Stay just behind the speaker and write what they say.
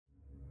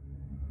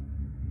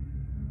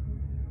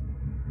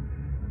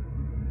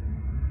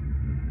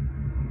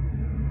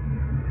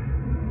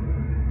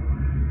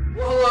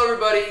Hello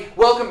everybody,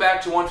 welcome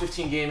back to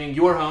 115 Gaming,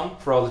 your home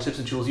for all the tips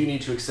and tools you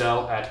need to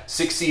excel at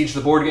 6 Siege, the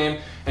board game.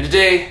 And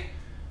today,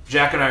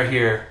 Jack and I are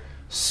here,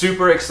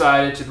 super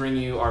excited to bring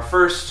you our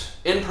first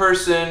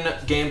in-person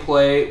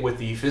gameplay with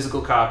the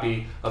physical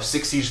copy of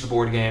 6 Siege, the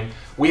board game.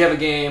 We have a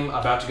game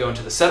about to go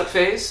into the setup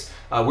phase.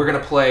 We're going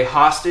to play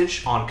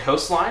Hostage on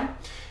Coastline,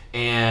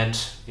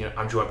 and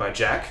I'm joined by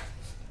Jack.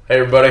 Hey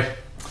everybody.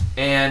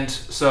 And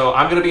so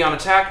I'm going to be on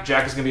attack,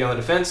 Jack is going to be on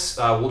the defense.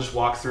 We'll just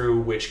walk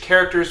through which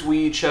characters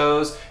we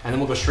chose, and then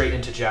we'll go straight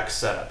into Jack's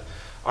setup.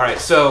 Alright,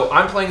 so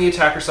I'm playing the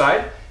attacker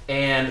side,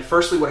 and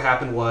firstly what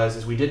happened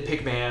was we did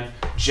pick ban.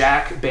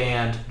 Jack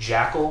banned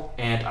Jackal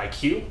and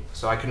IQ,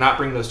 so I could not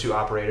bring those two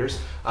operators.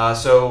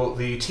 So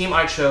the team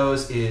I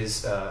chose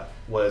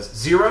was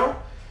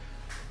Zero,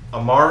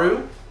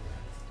 Amaru,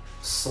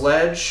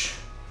 Sledge,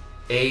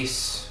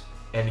 Ace,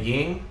 and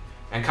Ying.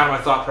 And kind of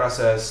my thought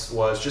process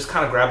was just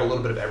kind of grab a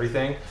little bit of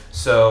everything.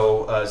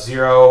 So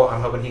Zero, I'm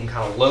hoping he can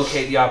kind of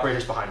locate the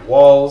operators behind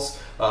walls.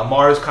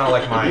 Mara's kind of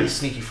like my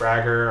sneaky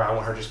fragger. I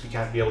want her just be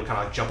able to kind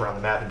of like jump around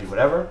the map and do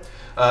whatever.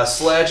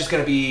 Sledge is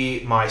going to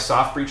be my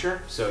soft breacher.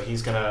 So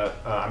he's going to,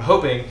 I'm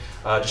hoping,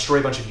 destroy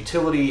a bunch of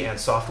utility and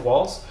soft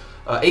walls.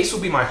 Ace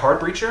will be my hard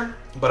breacher,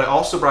 but I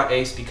also brought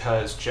Ace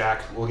because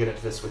Jack, we'll get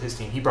into this with his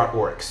team, he brought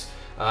Oryx.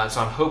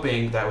 So I'm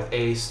hoping that with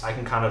Ace, I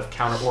can kind of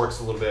counter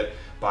Oryx a little bit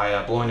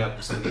by blowing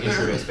up some of the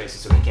entryway spaces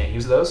so he can't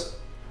use those.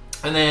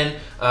 And then,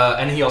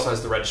 and he also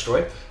has the red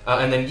destroy.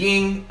 And then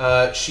Ying,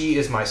 she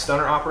is my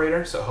stunner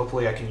operator, so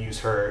hopefully I can use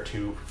her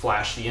to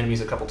flash the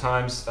enemies a couple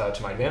times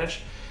to my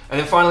advantage. And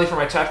then finally for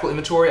my tactical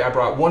inventory, I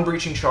brought 1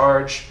 breaching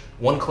charge,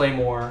 1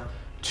 claymore,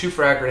 2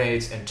 frag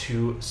grenades, and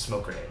 2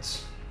 smoke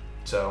grenades.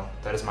 So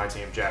that is my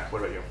team. Jack,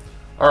 what about you?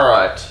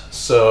 Alright,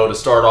 so to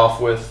start off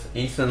with,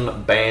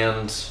 Ethan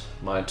banned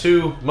my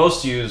 2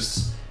 most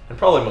used and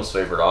probably most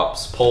favorite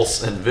ops,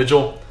 Pulse and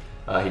Vigil.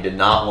 He did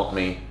not want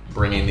me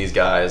bringing these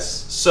guys.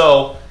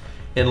 So,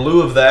 in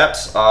lieu of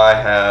that, I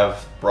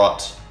have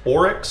brought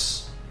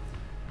Oryx,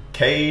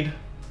 Cade,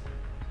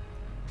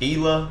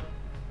 Ela,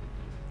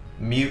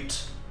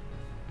 Mute,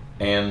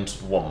 and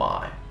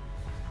Wamai.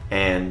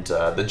 And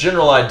the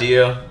general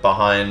idea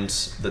behind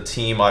the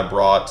team I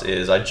brought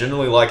is I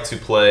generally like to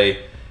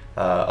play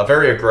a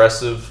very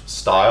aggressive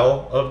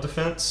style of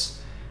defense.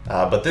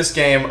 But this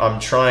game, I'm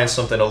trying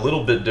something a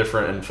little bit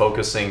different and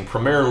focusing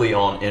primarily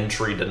on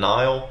entry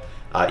denial.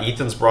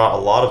 Ethan's brought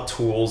a lot of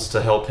tools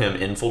to help him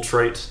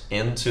infiltrate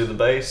into the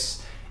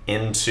base,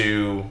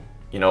 into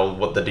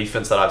what the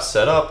defense that I've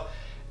set up,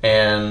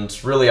 and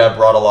really I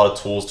brought a lot of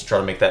tools to try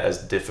to make that as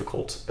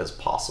difficult as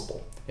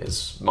possible.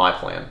 Is my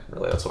plan.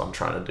 Really, that's what I'm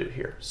trying to do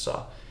here.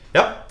 So,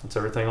 yeah, that's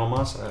everything on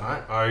my side. All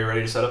right, are you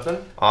ready to set up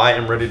then? I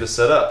am ready to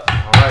set up.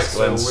 All right,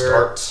 so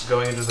we're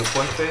going into the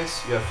point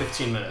phase. You have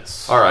 15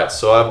 minutes. All right,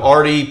 so I've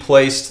already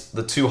placed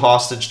the 2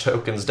 hostage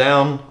tokens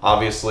down.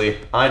 Obviously,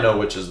 I know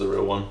which is the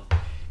real one.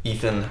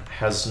 Ethan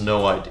has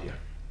no idea.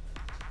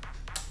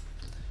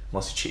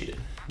 Unless he cheated,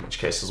 in which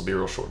case this will be a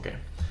real short game.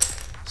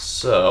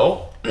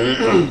 So,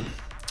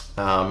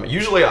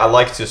 usually I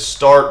like to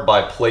start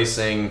by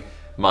placing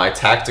my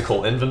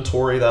tactical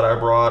inventory that I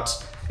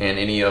brought and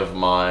any of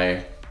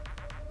my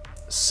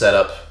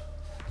setup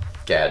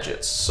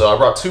gadgets. So I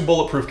brought 2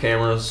 bulletproof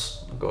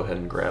cameras. I'll go ahead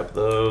and grab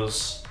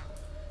those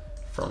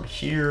from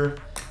here.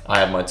 I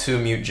have my 2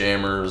 mute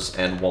jammers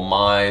and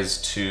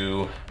Wamai's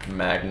 2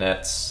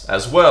 magnets,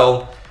 as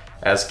well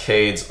as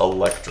Cade's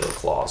electro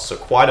claws. So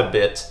quite a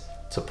bit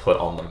to put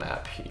on the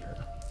map here.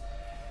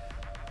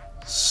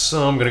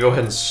 So I'm gonna go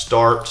ahead and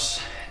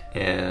start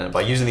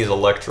by using these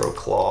electro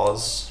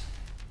claws.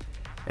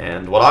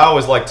 And what I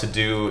always like to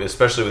do,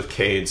 especially with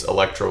Cade's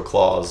electro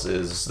claws,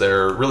 is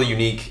they're really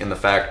unique in the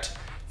fact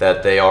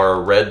that they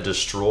are red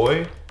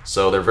destroy.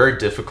 So they're very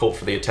difficult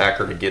for the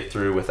attacker to get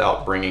through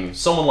without bringing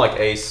someone like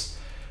Ace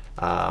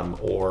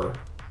or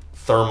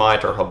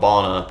Thermite or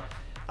Habana.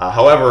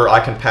 However, I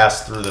can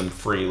pass through them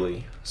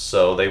freely.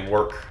 So they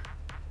work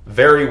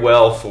very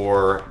well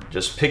for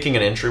just picking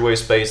an entryway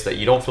space that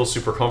you don't feel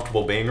super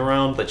comfortable being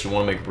around, that you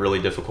want to make really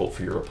difficult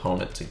for your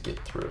opponent to get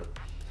through.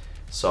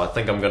 So I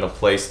think I'm going to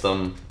place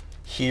them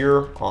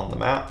here on the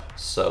map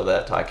so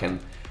that I can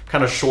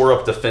kind of shore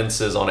up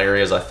defenses on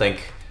areas I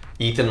think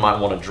Ethan might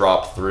want to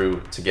drop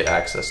through to get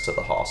access to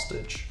the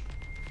hostage.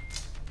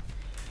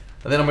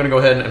 And then I'm going to go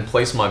ahead and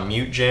place my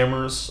mute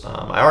jammers.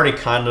 I already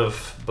kind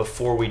of,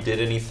 before we did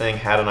anything,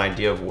 had an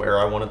idea of where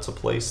I wanted to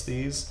place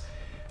these.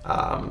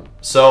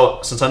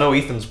 So since I know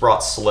Ethan's brought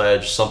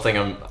Sledge, something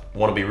I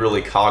want to be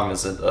really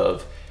cognizant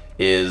of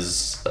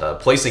is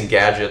placing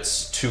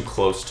gadgets too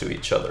close to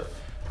each other.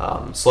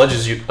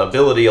 Sledge's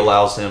ability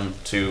allows him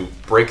to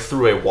break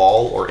through a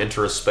wall or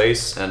enter a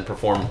space and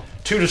perform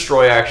 2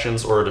 destroy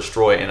actions or a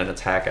destroy and an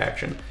attack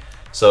action.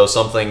 So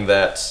something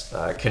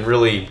that can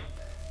really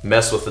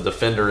mess with the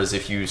defender is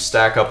if you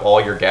stack up all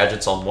your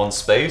gadgets on one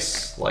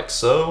space, like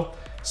so,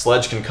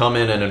 Sledge can come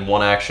in and in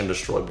one action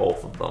destroy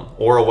both of them,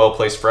 or a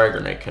well-placed frag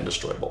grenade can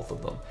destroy both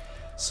of them.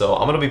 So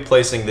I'm going to be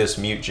placing this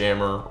mute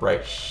jammer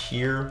right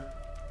here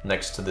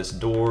next to this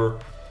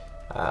door.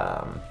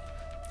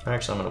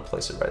 Actually, I'm going to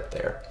place it right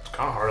there. It's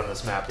kind of hard on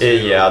this map, too.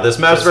 Yeah, this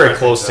map's very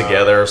close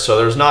together, so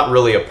there's not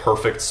really a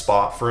perfect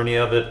spot for any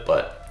of it,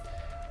 but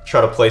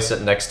try to place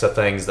it next to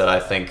things that I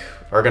think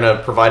are going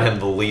to provide him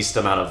the least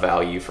amount of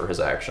value for his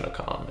action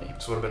economy.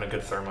 This would have been a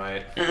good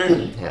thermite.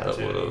 Yeah, it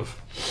would have.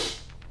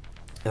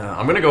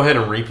 I'm going to go ahead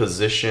and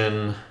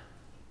reposition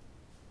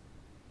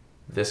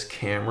this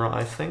camera,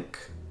 I think.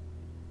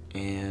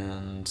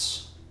 And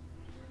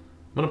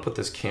I'm going to put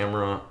this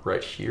camera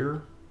right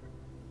here.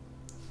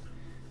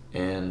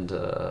 And,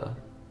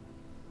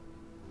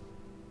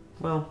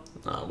 well,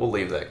 we'll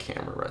leave that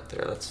camera right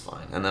there. That's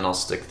fine. And then I'll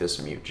stick this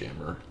mute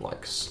jammer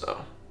like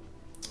so.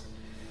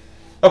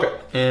 Okay,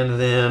 and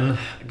then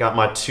I got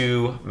my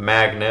 2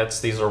 magnets.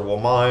 These are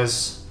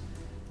Wamai's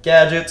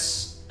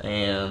gadgets,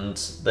 and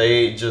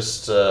they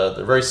just,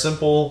 they're very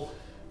simple.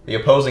 The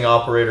opposing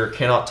operator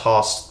cannot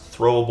toss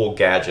throwable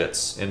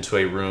gadgets into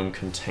a room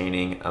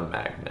containing a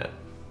magnet.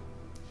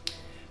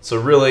 So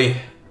really,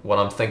 what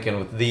I'm thinking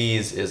with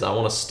these is I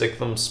want to stick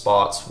them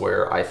spots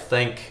where I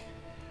think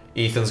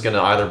Ethan's going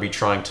to either be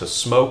trying to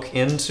smoke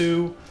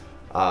into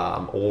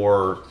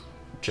or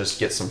just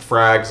get some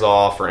frags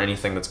off or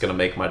anything that's going to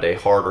make my day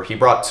harder. He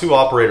brought 2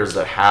 operators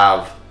that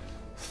have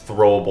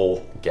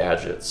throwable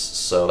gadgets,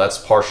 so that's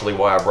partially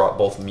why I brought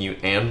both Mute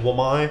and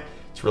Wamai,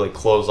 to really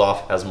close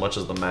off as much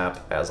of the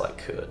map as I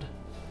could.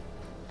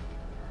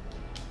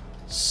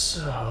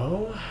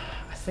 So,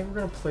 I think we're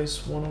going to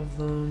place one of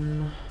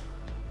them...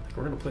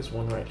 We're going to place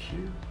one right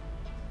here.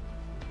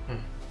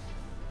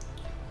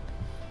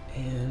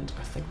 And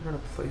I think we're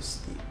going to place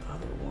the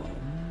other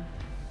one.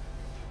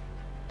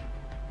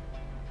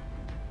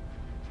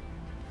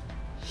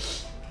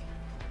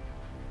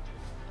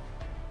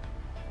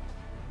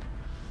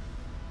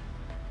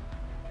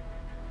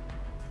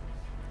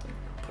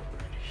 Put it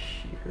right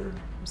here.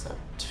 Is that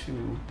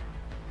too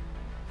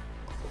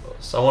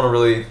close? I want to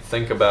really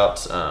think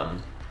about,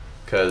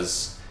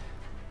 because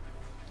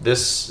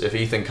this, if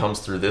Ethan comes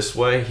through this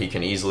way, he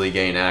can easily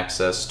gain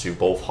access to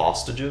both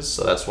hostages.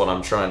 So that's what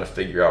I'm trying to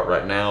figure out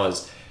right now,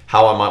 is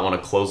how I might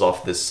want to close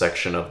off this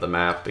section of the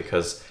map,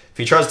 because if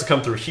he tries to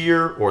come through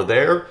here or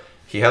there,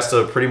 he has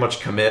to pretty much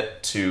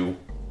commit to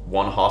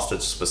one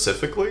hostage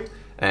specifically,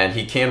 and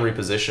he can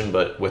reposition,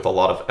 but with a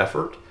lot of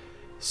effort.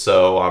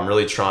 So I'm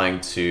really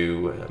trying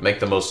to make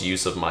the most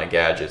use of my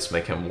gadgets,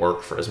 make him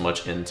work for as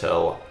much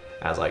intel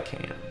as I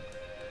can.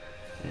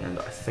 And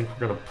I think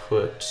we're going to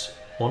put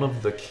one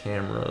of the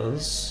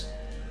cameras,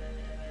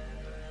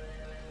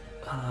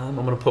 I'm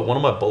going to put one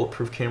of my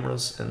bulletproof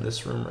cameras in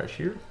this room right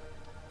here.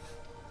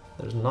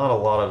 There's not a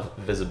lot of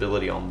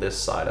visibility on this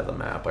side of the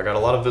map. I got a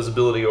lot of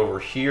visibility over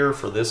here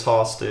for this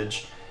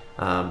hostage,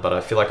 but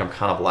I feel like I'm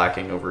kind of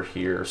lacking over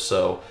here.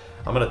 So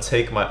I'm going to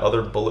take my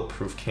other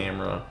bulletproof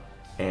camera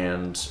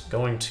and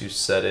going to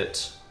set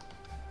it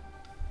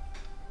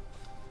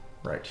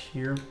right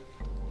here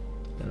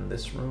in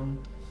this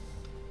room.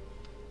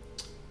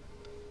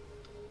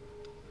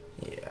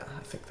 Yeah,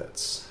 I think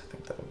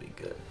that'll be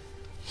good.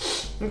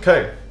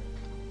 Okay,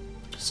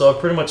 so I've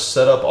pretty much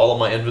set up all of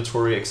my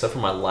inventory except for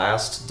my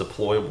last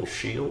deployable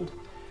shield.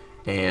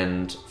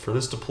 And for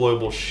this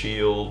deployable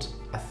shield,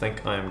 I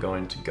think I'm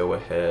going to go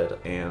ahead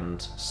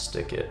and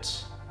stick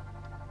it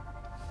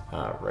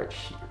right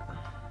here.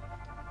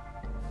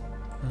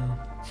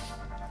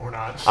 Or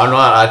not. I'm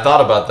not. I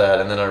thought about that,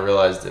 and then I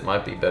realized it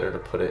might be better to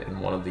put it in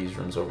one of these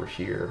rooms over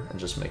here and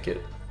just make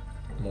it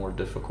more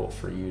difficult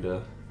for you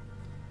to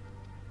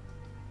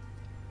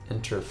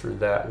enter through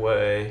that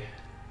way,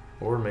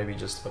 or maybe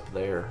just up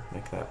there,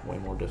 make that way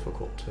more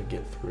difficult to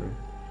get through.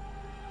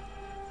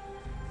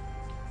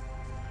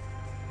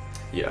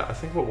 Yeah, I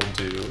think what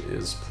we'll do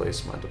is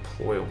place my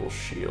deployable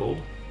shield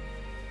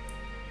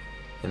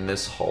in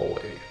this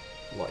hallway,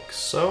 like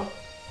so.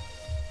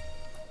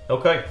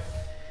 Okay,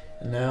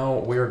 now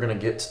we are going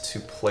to get to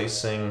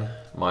placing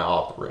my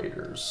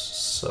operators.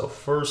 So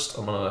first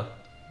I'm going to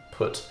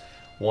put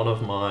one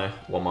of my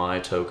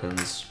Wamai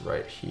tokens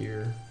right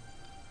here.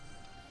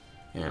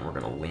 And we're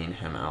going to lean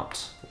him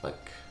out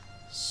like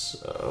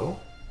so.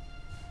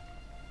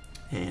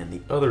 And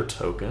the other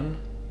token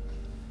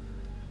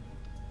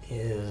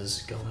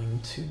is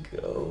going to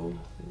go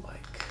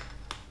like...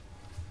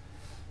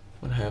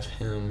 I'm going to have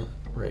him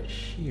right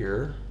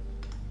here,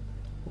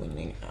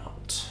 leaning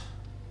out.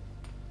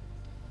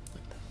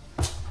 Like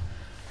that.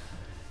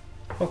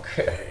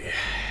 Okay.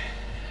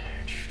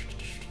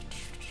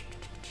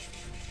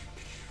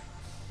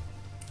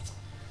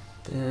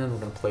 Then we're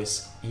going to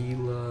place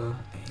Ela,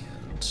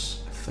 and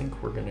I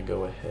think we're going to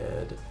go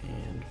ahead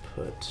and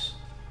put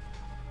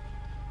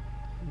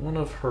one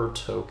of her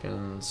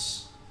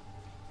tokens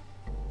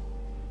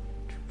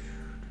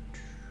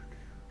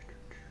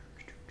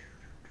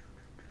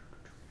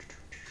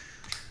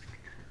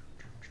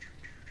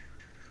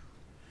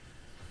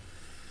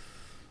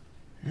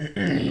I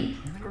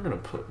think we're going to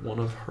put one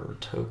of her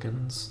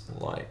tokens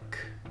like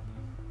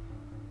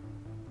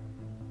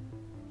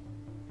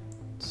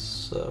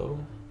so.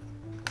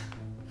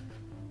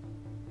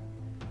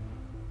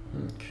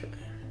 Okay.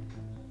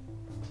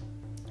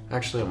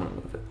 Actually, I'm going to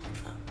move it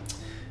like that.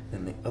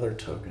 And the other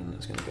token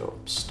is going to go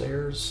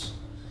upstairs,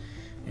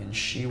 and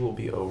she will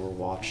be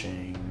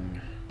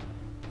overwatching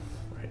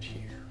right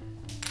here.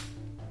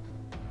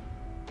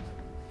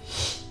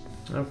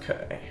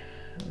 Okay,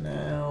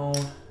 now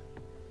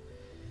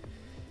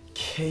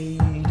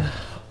Cade,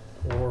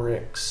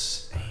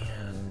 Oryx,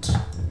 and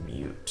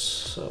Mute.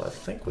 So I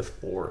think with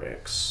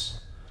Oryx,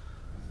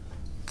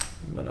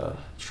 I'm gonna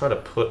try to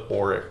put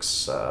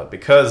Oryx,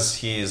 because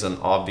he's an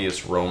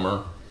obvious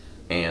roamer,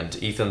 and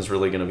Ethan's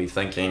really gonna be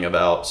thinking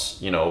about,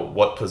 you know,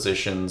 what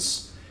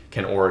positions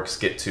can Oryx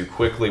get to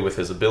quickly with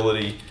his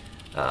ability?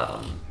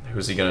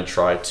 Who's he gonna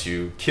try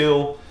to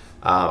kill?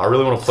 I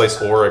really want to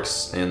place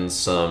Oryx in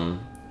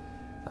some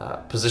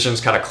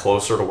positions kind of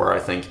closer to where I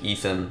think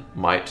Ethan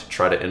might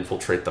try to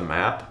infiltrate the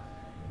map,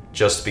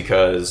 just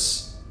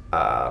because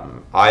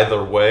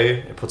either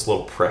way, it puts a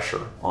little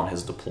pressure on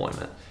his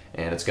deployment,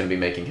 and it's going to be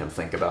making him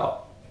think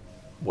about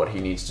what he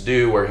needs to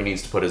do, where he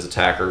needs to put his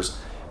attackers,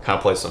 kind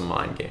of play some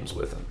mind games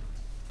with him.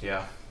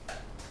 Yeah.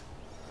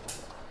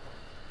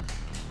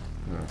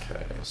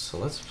 Okay, so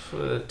let's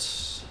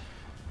put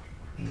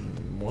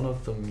one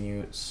of the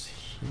mutes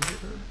here.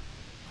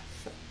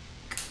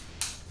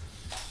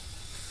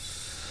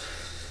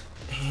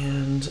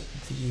 And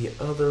the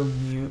other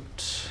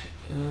mute,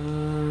 he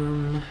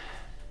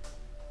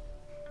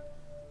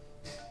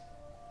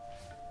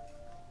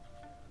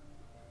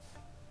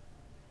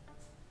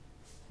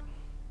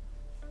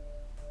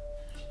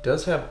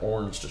does have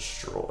Orange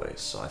Destroy,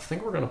 so I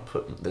think we're gonna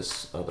put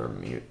this other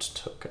mute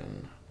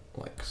token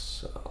like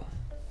so.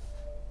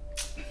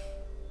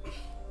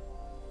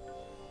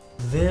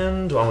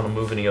 Then, do I want to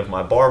move any of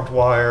my barbed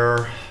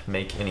wire,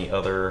 make any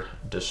other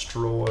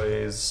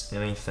destroys,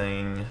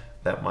 anything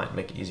that might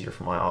make it easier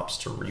for my ops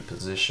to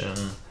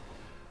reposition,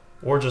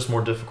 or just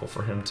more difficult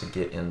for him to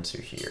get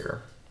into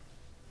here?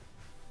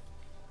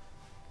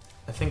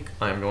 I think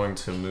I'm going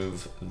to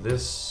move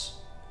this.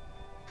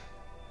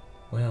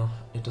 Well,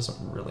 it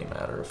doesn't really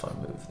matter if I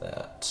move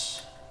that,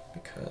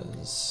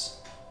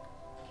 because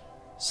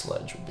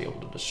Sledge will be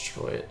able to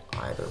destroy it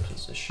either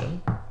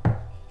position.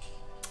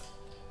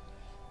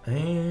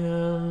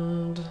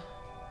 And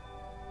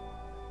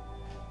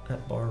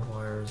that barbed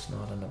wire is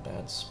not in a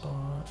bad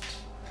spot.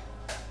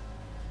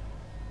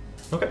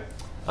 Okay,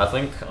 I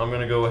think I'm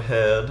gonna go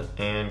ahead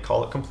and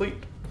call it complete.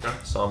 Okay.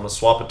 So I'm gonna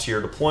swap it to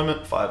your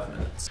deployment, 5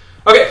 minutes.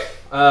 Okay,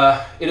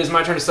 it is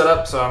my turn to set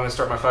up, so I'm gonna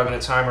start my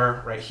 5-minute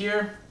timer right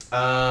here.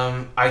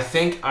 I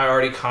think I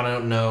already kind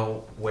of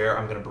know where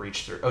I'm gonna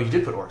breach through. Oh, you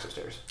did put Oryx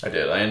upstairs. I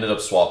did. I ended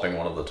up swapping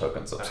one of the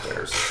tokens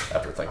upstairs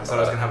after thinking about it. I thought I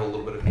was gonna have a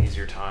little bit of an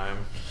easier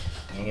time.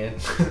 Dang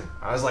it.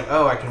 I was like,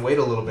 oh, I can wait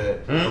a little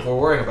bit before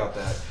worrying about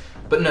that.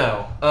 But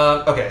no.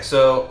 Okay,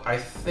 so I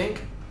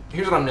think,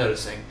 here's what I'm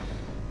noticing.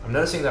 I'm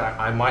noticing that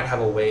I might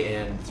have a way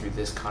in through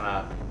this kind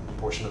of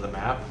portion of the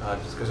map,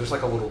 just because there's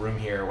like a little room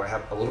here where I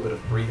have a little bit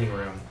of breathing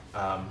room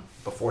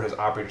before his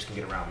operators can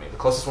get around me. The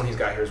closest one he's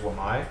got here is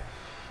Wamai,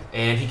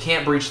 and he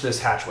can't breach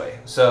this hatchway.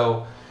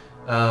 So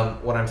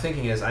what I'm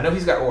thinking is, I know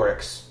he's got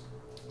Oryx,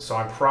 so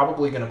I'm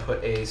probably going to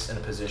put Ace in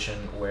a position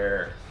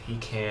where he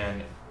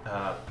can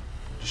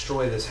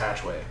destroy this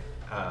hatchway,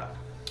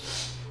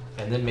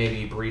 and then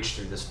maybe breach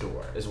through this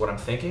door, is what I'm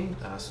thinking.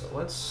 So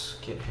let's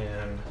get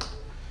him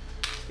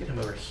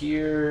over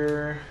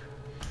here,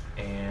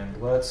 and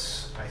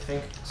I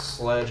think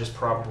Sledge is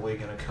probably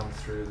going to come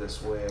through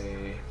this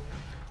way,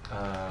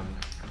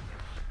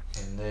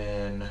 and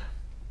then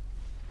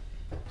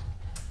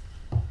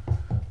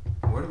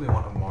where do we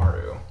want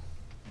Amaru?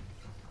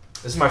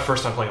 This is my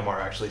first time playing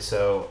Amaru, actually,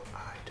 so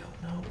I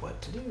don't know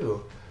what to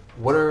do.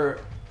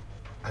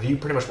 Have you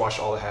pretty much watched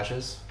all the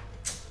hatches?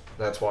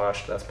 That's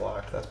watched, that's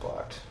blocked, that's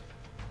blocked.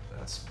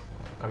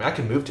 I mean, I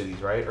can move to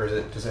these, right? Or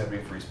does it have to be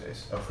a free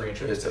space? Oh, free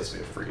entry? It has to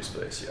be a free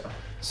space, yeah.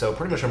 So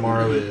pretty much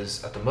Amaru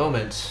is, at the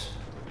moment,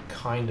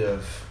 kind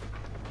of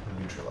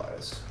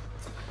neutralized.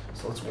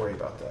 So let's worry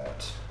about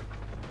that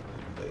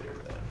later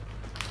then.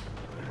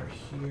 Over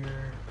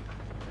here.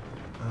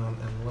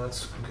 And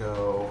let's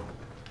go.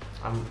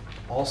 I'm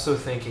also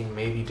thinking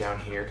maybe down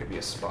here could be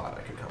a spot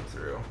I could come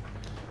through.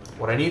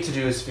 What I need to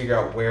do is figure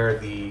out where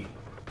the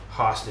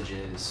hostage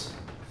is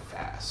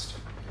fast.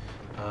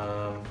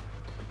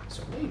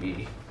 So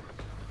maybe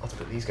let's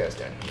put these guys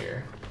down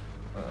here.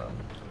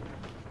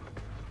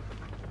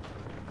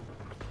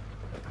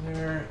 Right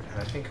there,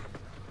 and I think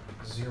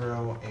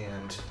Zero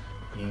and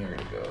Ying are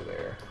gonna go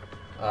there.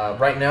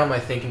 Right now, my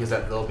thinking is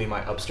that they'll be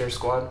my upstairs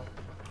squad.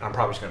 I'm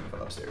probably just gonna move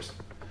them upstairs.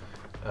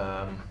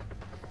 In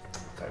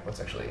fact, let's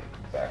actually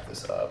back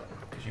this up,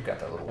 because you've got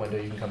that little window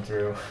you can come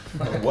through.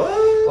 What?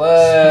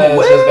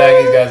 Let's just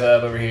back these guys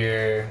up over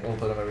here. We'll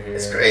put them over here.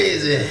 It's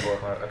crazy.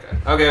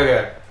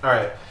 Okay. All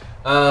right.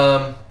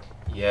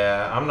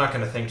 Yeah, I'm not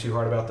going to think too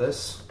hard about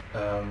this.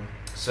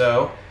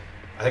 So,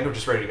 I think we're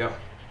just ready to go.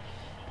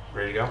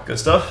 Ready to go? Good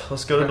stuff.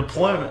 Let's go to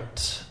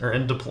deployment. Or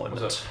in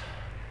deployment. What's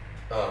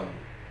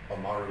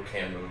Amaru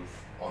can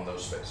move on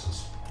those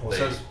spaces. Well,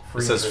 it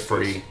says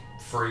free.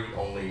 Free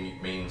only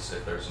means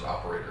if there's an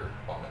operator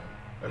on it.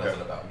 Okay.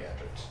 Nothing about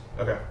gadgets.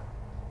 Okay.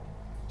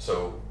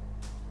 So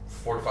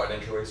fortified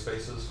entryway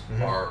spaces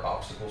are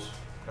obstacles.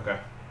 Okay.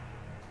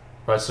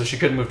 Right, so she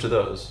couldn't move to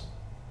those.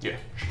 Yeah.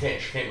 She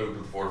can't move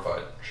to the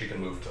fortified. She can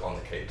move to on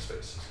the cave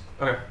spaces.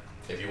 Okay.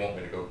 If you want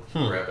me to go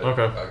grab it,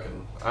 okay. I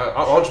can.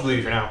 I'll just believe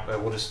you for now.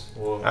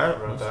 We'll right.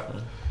 run with that.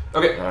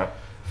 Okay. All right.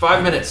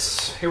 5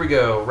 minutes. Here we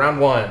go. Round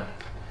 1.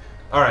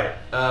 All right.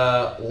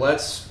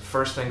 Let's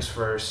first things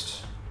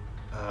first.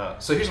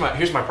 So here's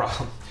my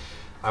problem.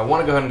 I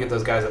want to go ahead and get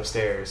those guys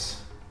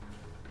upstairs.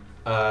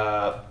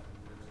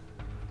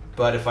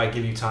 But if I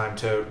give you time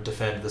to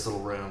defend this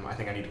little room, I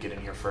think I need to get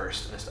in here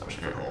first and establish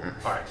a foothold.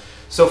 All right.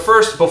 So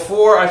first,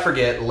 before I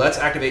forget, let's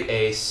activate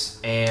Ace,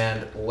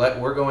 and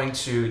we're going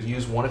to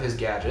use one of his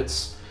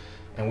gadgets,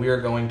 and we are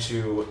going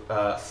to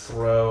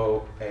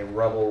throw a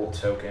rubble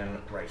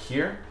token right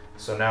here.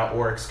 So now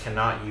Oryx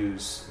cannot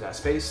use that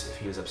space if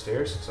he is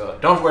upstairs. So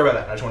don't have to worry about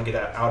that. I just want to get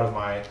that out of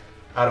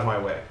my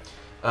way.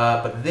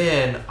 But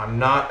then I'm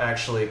not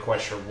actually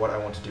quite sure what I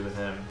want to do with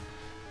him.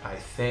 I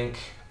think.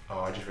 Oh,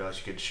 I just realized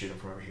you could shoot him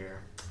from over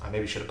here. I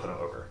maybe should have put him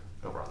over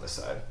on this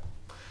side.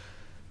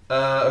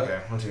 Okay,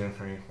 1, 2,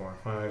 3, 4,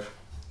 5,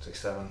 6,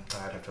 7.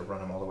 I'd have to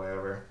run him all the way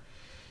over.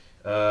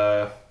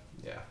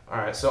 Yeah. All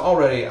right. So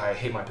already I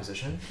hate my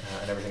position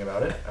and everything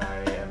about it. I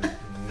am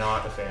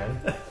not a fan.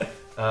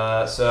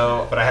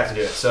 But I have to do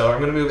it. So I'm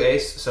gonna move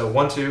Ace. So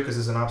 1, 2, because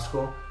this is an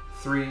obstacle.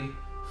 3,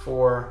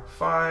 4,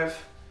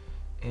 5,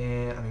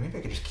 and I mean maybe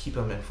I could just keep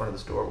him in front of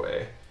this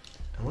doorway,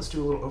 and let's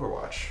do a little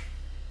Overwatch.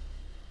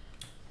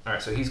 All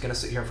right, so he's gonna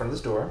sit here in front of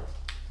this door.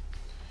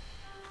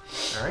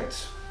 All right,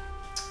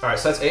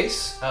 so that's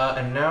Ace,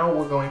 and now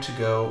we're going to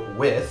go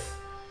with,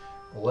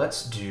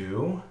 let's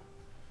do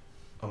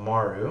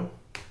Amaru.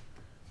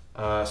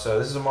 So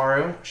this is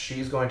Amaru.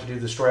 She's going to do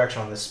the destroy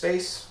action on this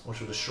space, which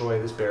will destroy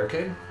this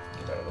barricade.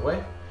 Get that out of the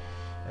way.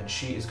 And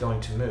she is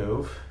going to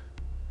move.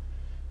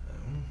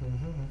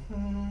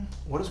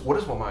 What is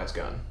Wamaya's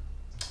gun?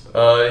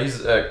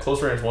 He's at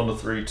close range 1 to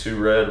 3, 2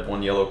 red,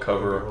 1 yellow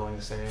cover.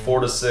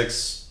 4 to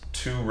 6.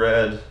 2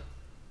 red,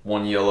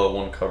 1 yellow,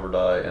 1 cover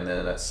die, and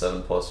then at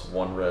 7+,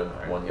 1 red,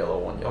 right. 1 yellow,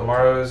 1 yellow.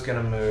 Amaru is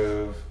gonna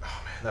move.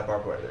 Oh man, that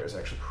barbed wire there is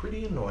actually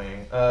pretty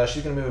annoying.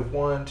 She's gonna move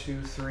 1, 2,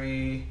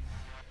 3,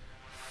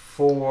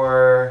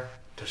 4.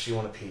 Does she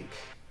want to peek?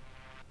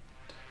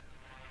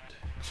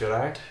 Should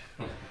I?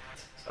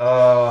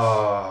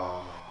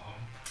 Oh.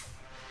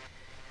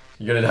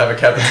 You're gonna have a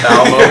Captain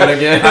Tao moment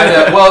again. I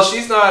know. Well,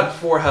 she's not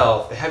 4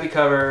 health. Heavy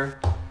cover.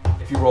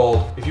 If you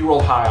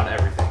rolled high on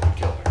everything, you'd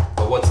kill her.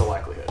 But what's the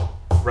likelihood?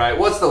 Right,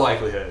 what's the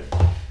likelihood?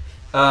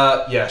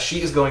 Yeah,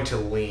 she is going to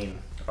lean.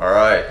 All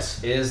right.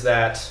 Is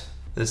that...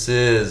 This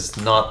is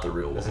not the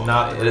real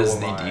one. It is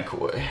the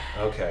decoy.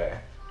 Okay,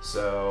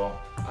 so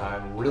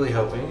I'm really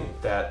hoping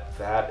that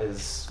that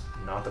is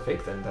not the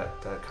fake then.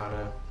 That kind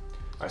of... All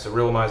right, so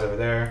real Wamai's over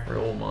there.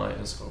 Real Wamai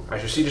is over. All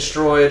right, so she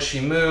destroyed, she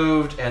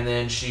moved, and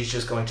then she's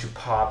just going to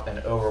pop an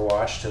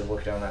Overwatch to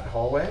look down that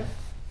hallway.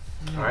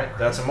 All right,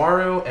 that's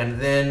Amaru, and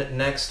then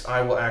next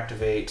I will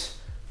activate...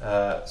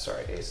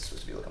 sorry, Ace is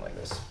supposed to be looking like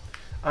this.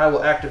 I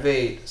will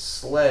activate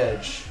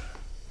Sledge.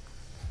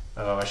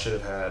 Oh, I should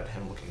have had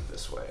him looking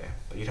this way.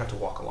 But you'd have to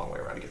walk a long way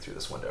around to get through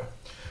this window. All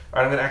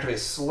right, I'm going to activate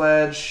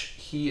Sledge.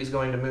 He is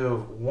going to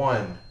move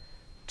 1,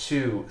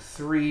 2,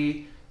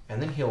 3,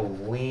 and then he'll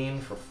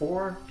lean for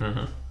 4.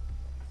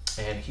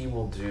 And he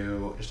will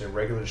do just a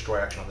regular destroy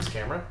action on this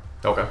camera.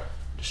 Okay.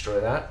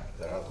 Destroy that.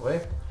 Get that out of the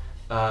way.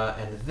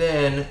 And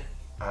then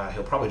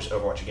he'll probably just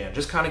Overwatch again.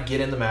 Just kind of get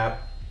in the map.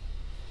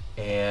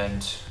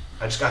 And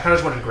I kind of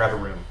just wanted to grab a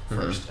room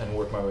first and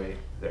work my way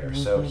there.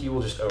 So he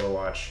will just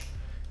Overwatch.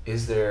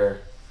 Is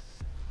there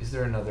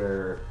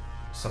another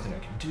something I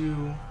can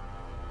do?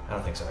 I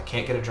don't think so. I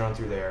can't get a drone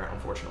through there,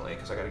 unfortunately,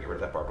 because I got to get rid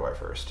of that barbed wire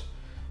first.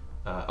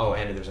 Oh,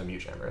 and there's a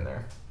mute chamber in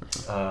there.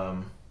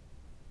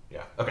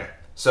 Yeah. Okay.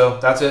 So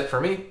that's it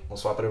for me. We'll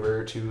swap it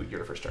over to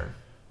your first turn.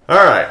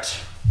 All right.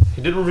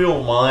 He did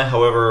reveal mine,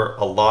 however,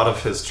 a lot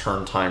of his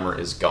turn timer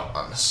is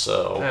gone.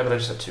 So yeah, but I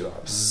just have 2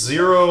 options.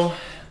 0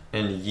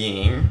 and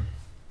Ying.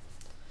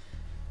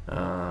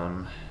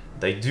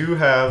 They do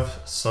have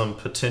some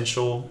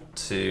potential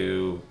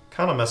to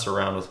kind of mess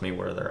around with me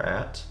where they're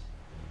at.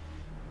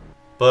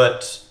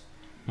 But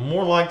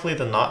more likely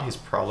than not, he's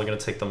probably going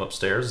to take them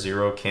upstairs.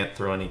 0 can't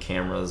throw any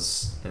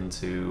cameras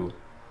into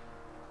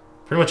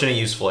pretty much any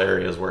useful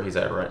areas where he's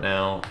at right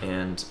now.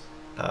 And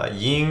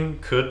Ying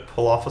could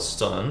pull off a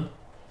stun.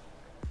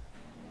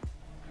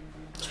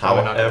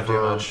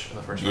 However,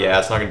 yeah,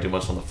 it's not going to do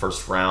much on the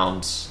first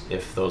round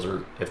if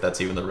that's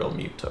even the real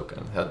mute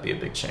token. That'd be a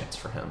big chance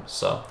for him.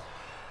 So,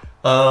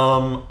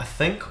 I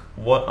think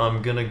what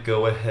I'm going to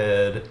go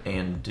ahead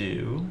and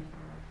do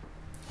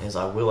is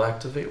I will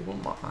activate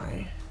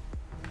Wamai.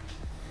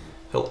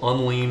 He'll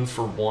unlean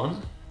for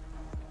 1.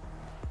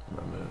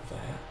 Remove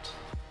that.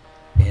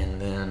 And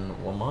then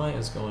Wamai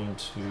is going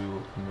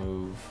to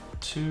move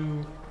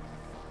 2,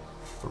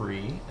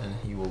 3, and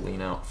he will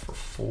lean out for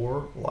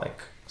 4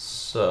 like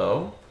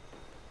so.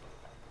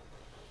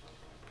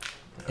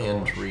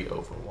 And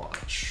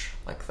re-Overwatch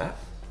like that.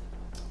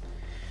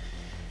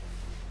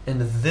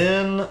 And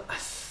then I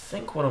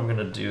think what I'm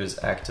gonna do is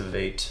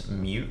activate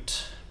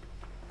mute,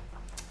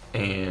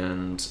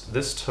 and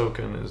this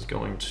token is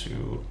going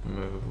to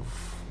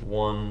move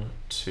 1,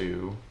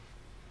 2,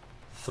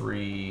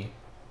 3,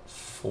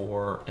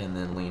 4, and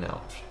then lean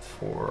out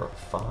for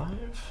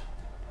 5.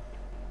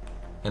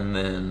 And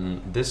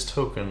then this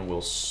token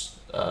will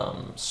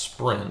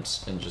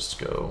sprint and just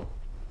go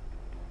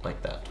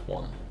like that,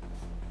 1.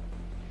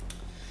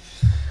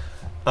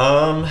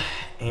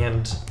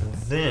 And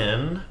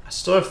then I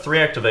still have 3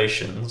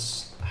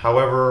 activations.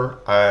 However,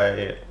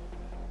 I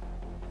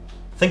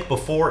think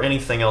before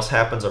anything else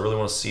happens, I really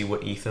want to see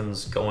what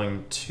Ethan's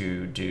going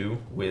to do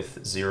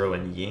with Zero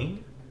and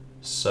Ying.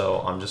 So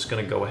I'm just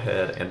going to go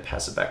ahead and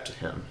pass it back to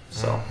him.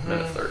 So,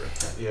 minute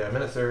 30. Yeah,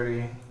 minute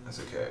 30.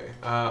 That's okay.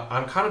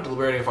 I'm kind of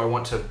deliberating if I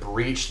want to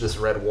breach this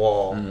red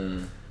wall.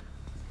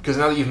 Because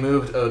now that you've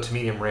moved to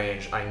medium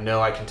range, I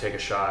know I can take a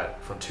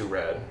shot from 2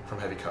 red from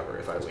heavy cover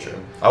if I lean.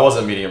 True. I was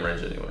at medium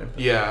range anyway.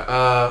 Yeah.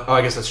 Oh,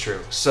 I guess that's true.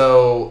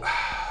 So,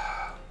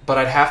 but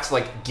I'd have to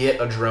like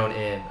get a drone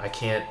in. I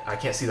can't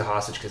see the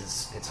hostage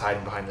because it's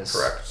hiding behind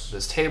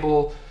this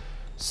table.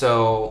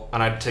 So,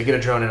 and to get a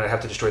drone in, I'd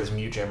have to destroy this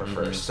mute jammer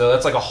first. So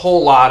that's like a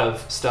whole lot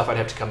of stuff I'd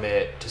have to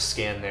commit to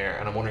scan there,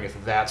 and I'm wondering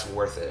if that's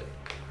worth it.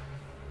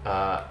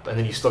 And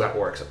then you still got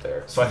Oryx up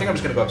there. So I think I'm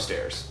just gonna go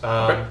upstairs.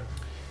 Okay.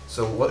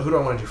 So who do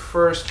I want to do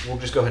first? We'll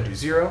just go ahead and do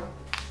Zero.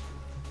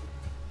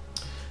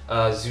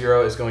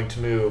 Zero is going to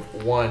move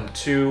 1,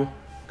 2,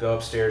 go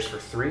upstairs for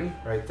 3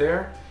 right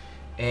there.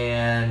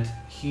 And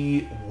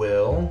he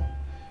will,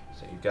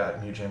 so you've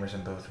got mute jammers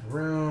in both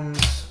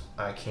rooms.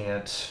 I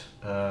can't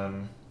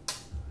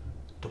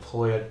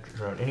deploy a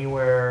drone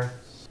anywhere.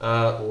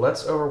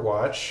 Let's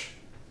Overwatch.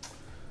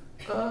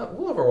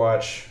 We'll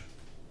Overwatch.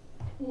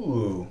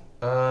 Ooh.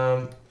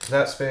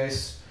 That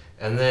space.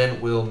 And then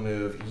we'll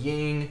move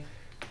Ying.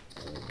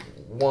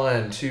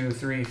 1, 2,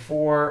 3,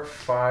 4,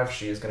 5.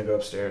 She is going to go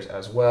upstairs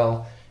as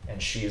well,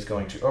 and she is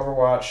going to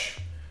Overwatch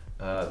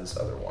this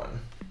other one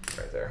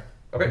right there.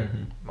 Okay.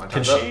 My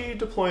Can time's she up.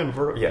 deploy in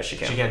vertical? Yeah, she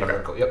can. She can do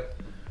vertical. Yep.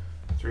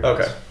 3 Okay.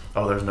 minutes.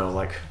 Oh, there's no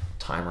like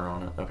timer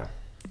on it. Okay.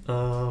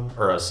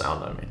 Or a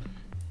sound, I mean.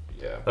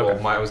 Yeah.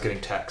 Okay. Well, I was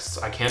getting texts.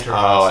 I can't turn Oh,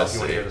 on I if you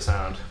want see. to hear the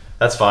sound.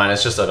 That's fine.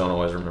 It's just I don't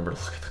always remember to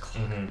look at the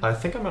clock. I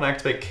think I'm gonna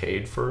activate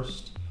Cade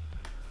first.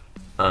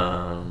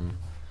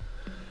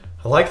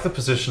 I like the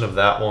position of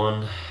that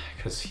one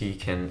because he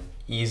can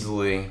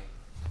easily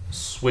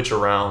switch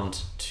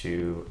around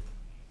to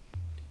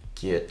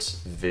get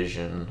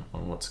vision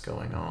on what's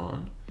going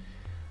on.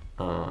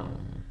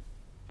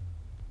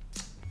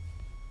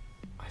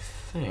 I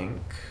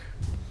think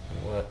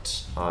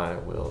what I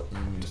will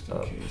end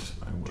up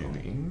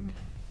doing,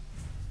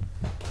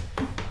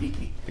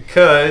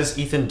 because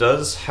Ethan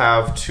does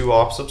have 2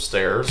 ops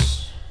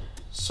upstairs,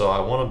 so I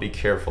want to be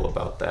careful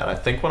about that. I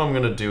think what I'm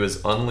going to do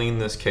is unlean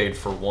this Cade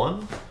for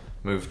 1,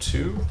 move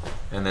 2,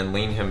 and then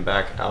lean him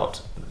back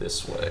out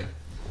this way.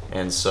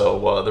 And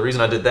so the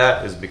reason I did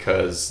that is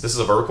because this is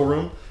a vertical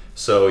room,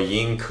 so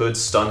Ying could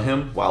stun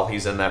him while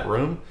he's in that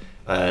room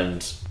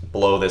and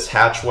blow this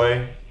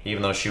hatchway.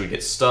 Even though she would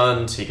get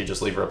stunned, he could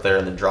just leave her up there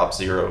and then drop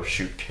Zero,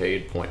 shoot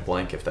Cade point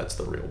blank if that's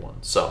the real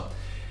one. So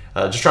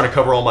just trying to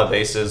cover all my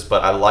bases,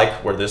 but I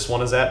like where this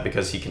one is at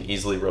because he can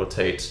easily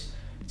rotate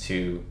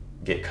to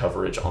get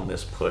coverage on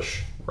this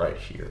push right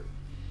here.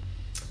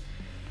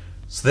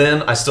 So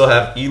then I still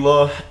have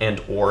Ela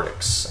and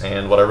Oryx,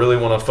 and what I really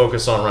want to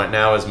focus on right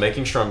now is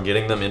making sure I'm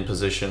getting them in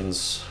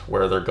positions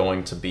where they're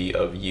going to be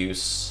of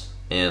use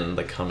in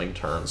the coming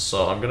turns.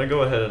 So I'm going to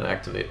go ahead and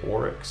activate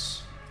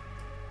Oryx.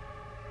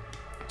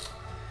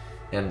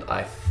 And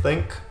I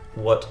think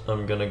what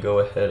I'm going to go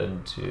ahead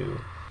and do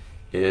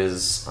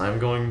is I'm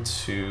going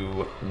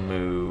to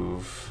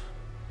move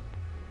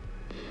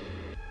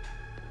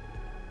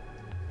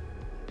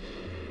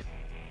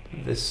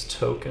this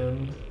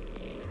token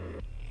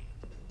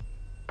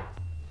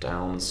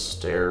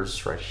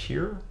downstairs right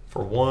here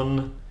for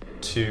 1,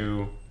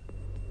 2,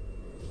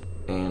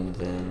 and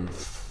then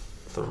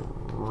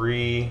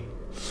 3,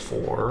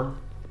 4.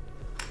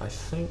 I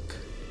think.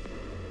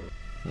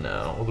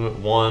 No, we'll do it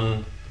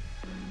 1,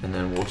 and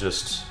then we'll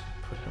just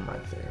put him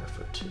right there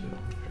for 2.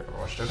 Here,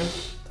 watch token.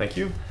 Thank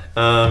you.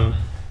 And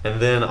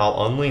then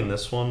I'll unlean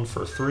this one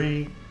for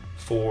 3,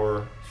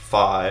 4,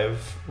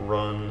 5.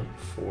 Run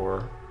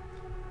for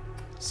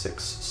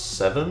 6,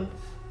 7.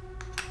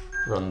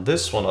 Run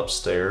this one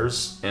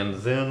upstairs,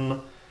 and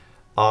then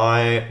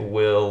I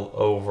will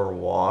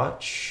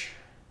Overwatch.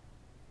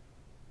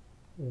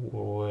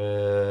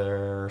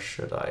 Where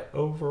should I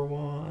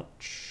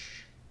Overwatch?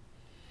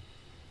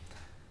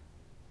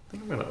 I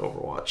think I'm gonna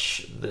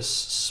Overwatch this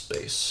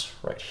space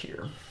right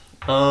here.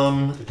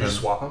 Did you just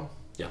swap them?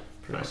 Yeah,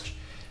 pretty much.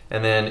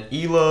 And then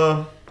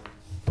Ela,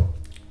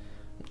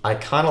 I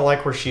kind of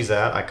like where she's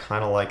at. I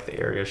kind of like the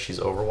area she's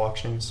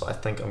overwatching, so I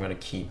think I'm going to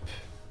keep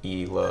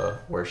Ela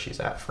where she's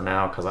at for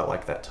now because I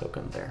like that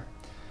token there.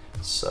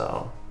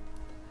 So,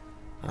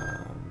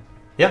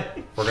 yeah,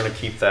 we're going to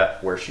keep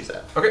that where she's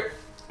at. Okay.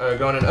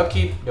 going in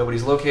upkeep.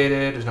 Nobody's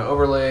located. There's no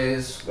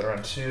overlays. Go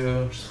around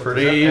 2. Just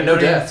Pretty, no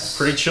deaths.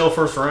 Pretty chill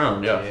first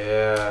round. Yeah.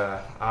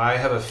 Yeah. I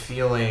have a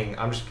feeling.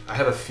 I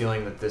have a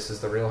feeling that this is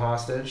the real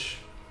hostage.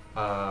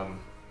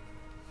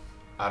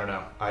 I don't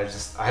know. I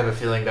have a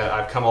feeling that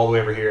I've come all the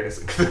way over here and it's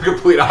the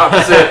complete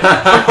opposite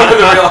of one of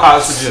the real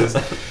hostages.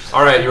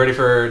 All right, you ready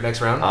for next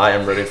round? I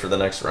am ready for the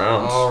next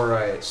round. All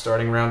right,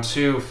 starting round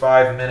 2,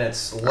 5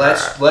 minutes.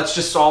 Let's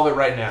just solve it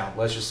right now.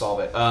 Let's just solve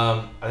it.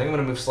 I think I'm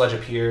gonna move Sledge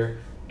up here,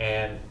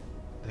 and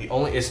it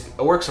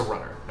works a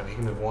runner. I mean, he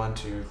can move 1,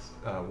 2,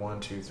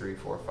 3,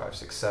 4, 5,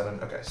 6, 7.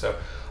 Okay, so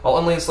I'll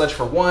unlean Sledge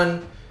for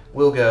 1.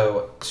 We'll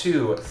go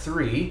 2,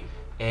 3,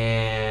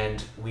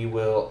 and we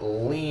will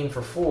lean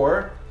for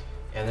 4.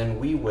 And then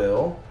we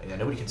will,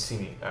 nobody can see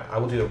me. I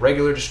will do a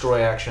regular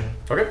destroy action.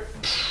 Okay.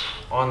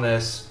 On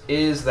this,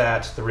 is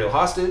that the real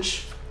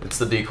hostage? It's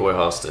the decoy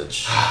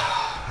hostage.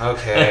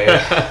 Okay.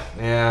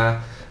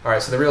 Yeah. All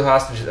right, so the real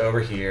hostage is over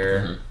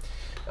here.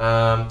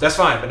 Mm-hmm. That's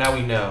fine, but now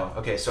we know.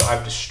 Okay, so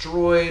I've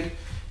destroyed,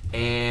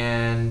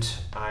 and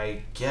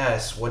I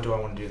guess, what do I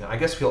want to do then? I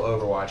guess he'll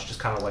Overwatch,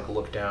 just kind of like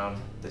look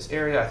down this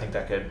area. I think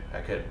that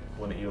could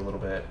limit you a little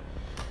bit.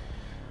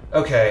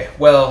 Okay,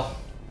 well,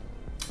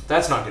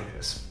 that's not good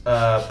news.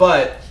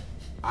 But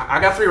I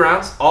got 3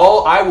 rounds.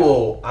 I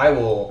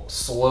will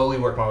slowly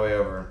work my way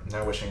over.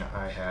 Now wishing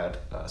I had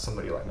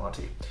somebody like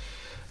Monty.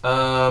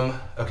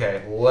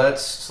 Okay,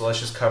 let's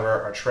just cover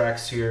our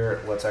tracks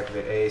here. Let's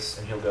activate Ace,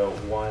 and he'll go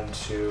 1,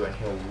 2, and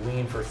he'll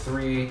lean for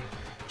 3,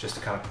 just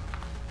to kind of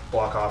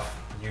block off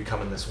you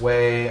coming this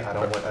way. I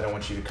don't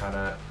want you to kind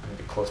of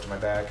get close to my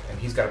back. And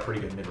he's got a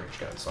pretty good mid-range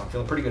gun, so I'm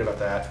feeling pretty good about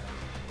that.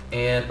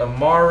 And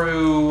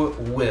Amaru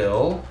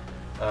will.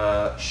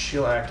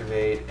 She'll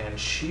activate, and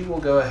she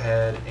will go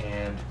ahead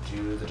and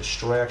do the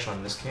destroy action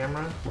on this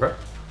camera. Okay.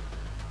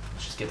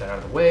 Let's just get that out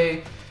of the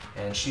way,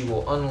 and she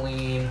will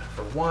unlean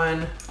for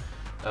 1,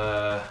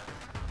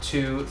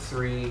 2,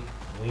 3,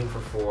 lean for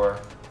 4.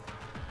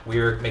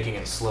 We're making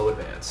a slow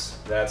advance.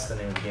 That's the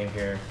name of the game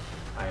here.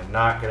 I am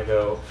not going to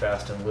go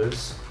fast and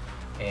loose,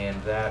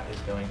 and that is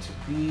going to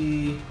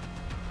be,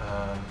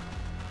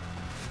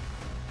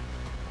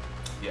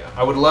 yeah,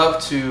 I would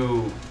love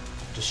to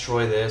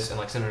destroy this and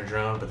like send her a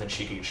drone, but then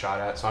she could get shot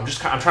at. So I'm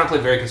trying to play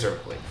very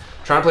conservatively.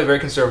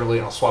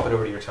 And I'll swap it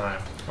over to your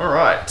time. All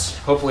right.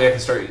 Hopefully I can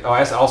start. Oh,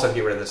 I also have to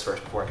get rid of this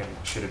first before I can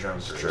shoot a drone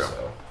through. True.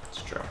 So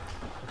it's true.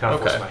 Kind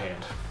of force my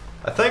hand.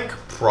 I think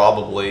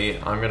probably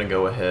I'm gonna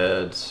go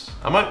ahead.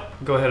 I might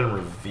go ahead and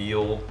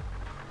reveal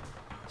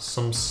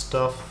some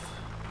stuff.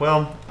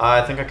 Well,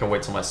 I think I can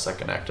wait till my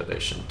second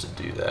activation to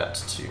do that,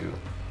 to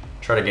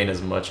try to gain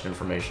as much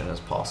information as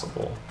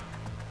possible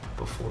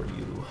before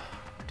you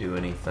do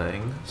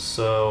anything.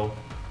 So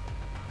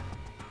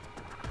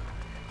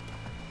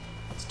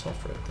that's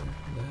tough right there.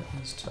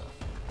 That is tough.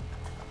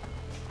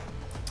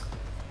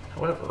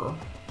 However,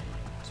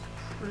 it's a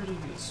pretty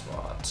good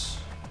spot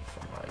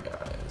for my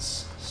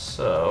guys.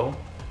 So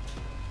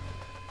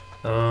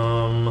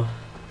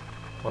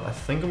what I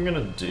think I'm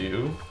gonna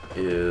do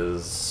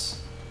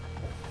is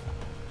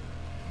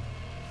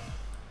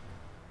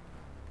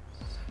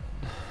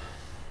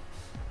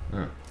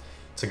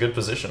it's a good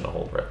position to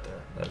hold right there.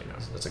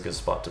 That's a good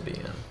spot to be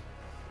in.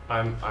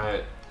 I'm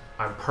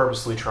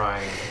purposely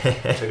trying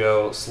to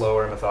go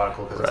slower and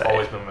methodical because it's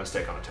always been a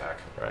mistake on attack.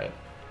 Right.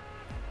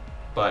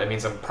 But it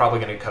means I'm probably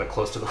going to cut it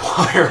close to the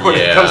wire when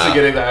it comes to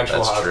getting the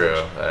actual hostage.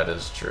 True. That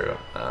is true.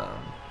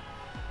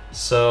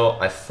 So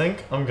I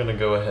think I'm going to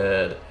go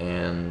ahead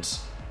and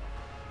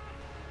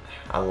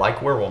I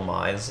like where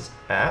Wamai's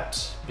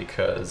at,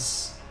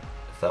 because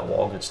if that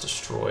wall gets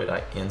destroyed,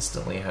 I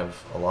instantly have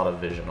a lot of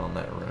vision on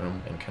that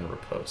room and can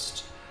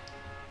riposte.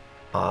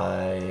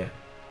 I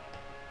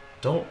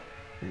don't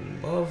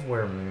love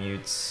where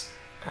Mute's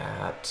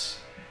at,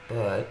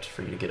 but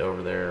for you to get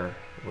over there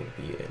would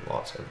be a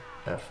lot of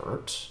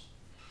effort.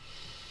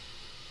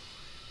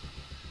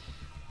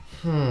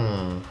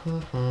 I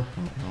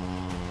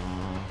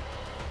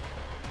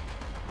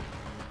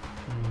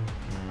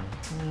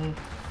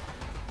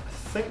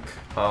think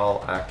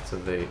I'll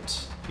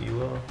activate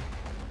Ela,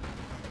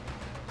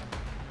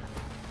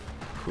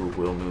 who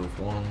will move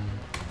 1,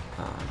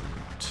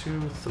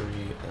 2, 3,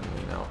 and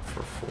lean out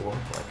for 4,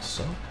 like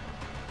so.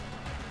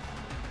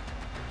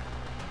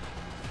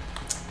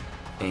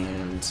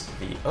 And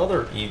the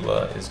other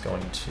Ela is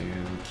going to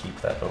keep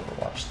that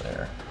Overwatch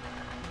there.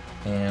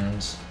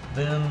 And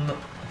then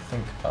I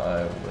think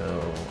I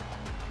will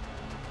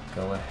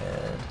go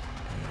ahead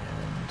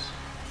and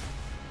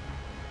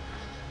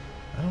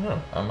I don't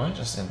know, I might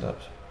just end up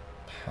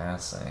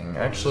passing.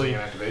 Actually,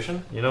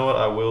 activation? You know what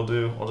I will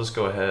do? I'll just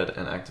go ahead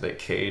and activate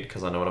Cade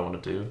because I know what I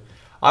want to do.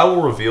 I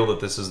will reveal that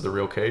this is the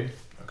real Cade.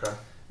 Okay.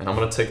 And I'm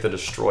going to take the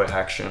destroy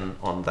action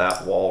on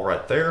that wall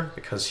right there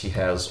because he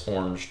has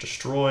orange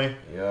destroy.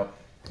 Yep.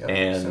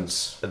 And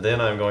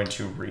then I'm going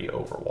to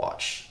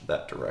re-overwatch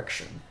that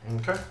direction.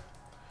 Okay.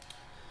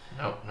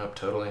 Nope,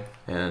 totally.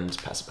 And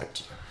pass it back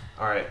to you.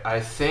 All right, I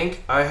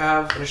think I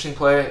have an interesting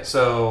play.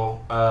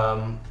 So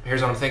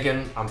here's what I'm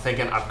thinking. I'm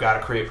thinking I've got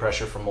to create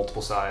pressure from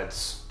multiple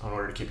sides in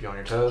order to keep you on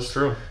your toes.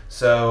 True.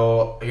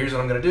 So here's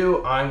what I'm going to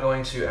do. I'm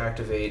going to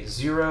activate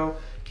 0.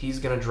 He's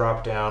going to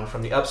drop down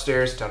from the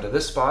upstairs down to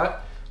this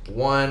spot.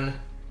 1,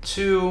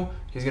 2.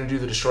 He's going to do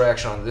the destroy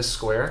action on this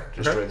square,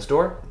 destroy this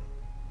door.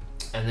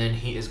 And then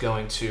he is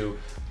going to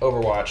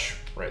Overwatch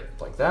right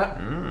like that.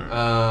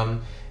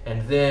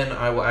 And then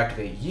I will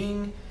activate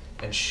Ying.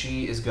 And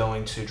she is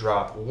going to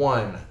drop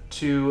 1,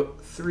 2,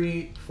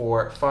 3,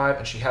 4, 5,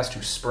 and she has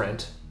to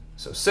sprint.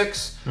 So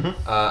 6. And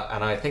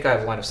I think I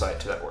have line of sight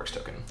to that Oryx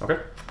token. Okay.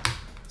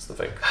 It's the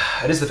fake.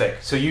 It is the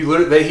fake. So you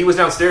literally, he was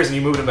downstairs and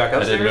you moved him back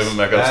upstairs? I did move him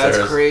back upstairs.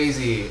 That's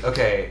crazy.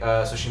 Okay,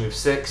 so she moves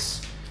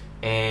 6.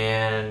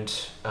 And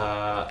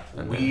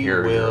we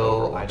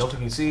will, I don't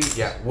think you can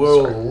see,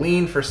 we'll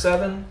lean for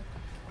 7.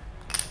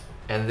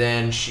 And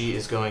then she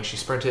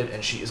sprinted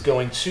and she is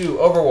going to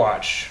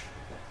Overwatch.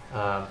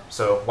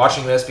 So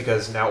watching this,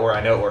 because now where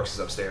I know it works is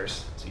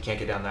upstairs, so you can't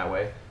get down that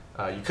way.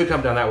 You could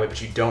come down that way, but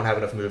you don't have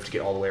enough move to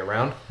get all the way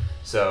around.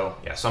 So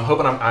yeah, so I'm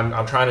hoping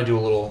I'm trying to do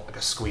a little like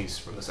a squeeze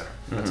from the center.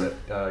 That's it.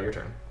 Your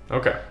turn.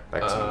 Okay.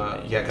 Back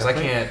to yeah, because I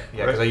can't.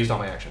 Yeah, because I used all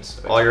my actions.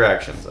 Eventually. All your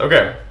actions.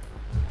 Okay.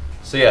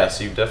 So yeah,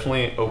 so you've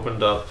definitely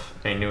opened up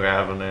a new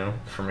avenue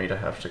for me to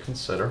have to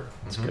consider.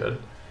 That's good.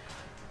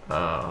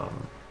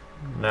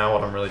 Now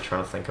what I'm really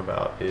trying to think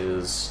about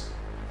is,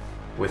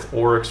 with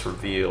Oryx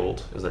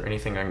revealed, is there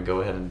anything I can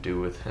go ahead and do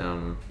with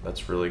him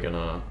that's really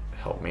gonna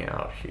help me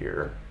out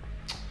here?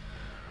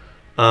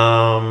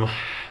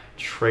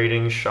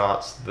 Trading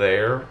shots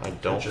there. I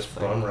don't just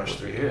bum rush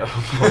through here.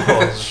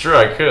 Well, sure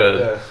I could.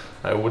 Yeah.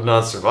 I would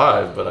not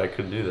survive, but I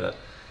could do that.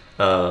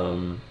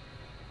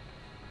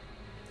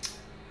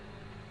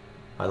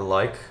 I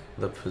like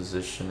the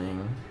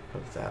positioning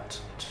of that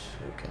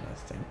token, I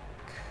think.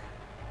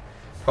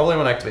 Probably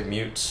want to activate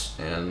Mute,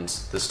 and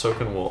this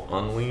token will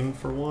unlean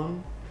for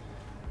 1,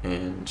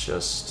 and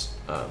just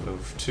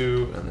move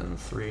 2, and then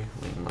 3,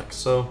 lean like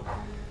so.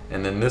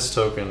 And then this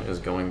token is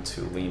going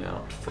to lean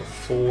out for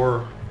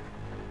 4,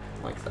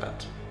 like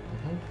that.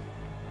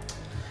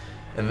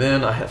 And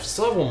then I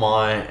still have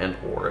Wamai and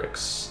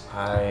Oryx.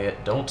 I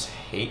don't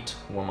hate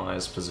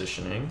Wamai's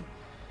positioning.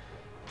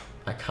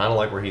 I kind of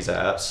like where he's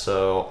at,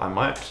 so I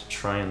might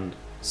try and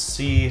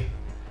see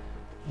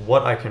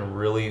what I can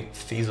really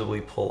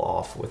feasibly pull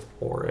off with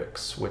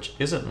Oryx, which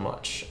isn't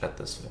much at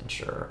this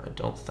venture, I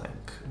don't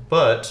think.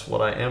 But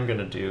what I am going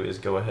to do is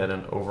go ahead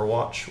and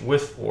Overwatch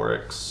with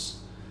Oryx.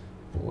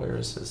 Where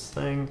is his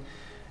thing?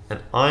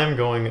 And I'm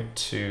going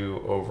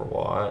to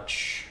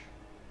Overwatch.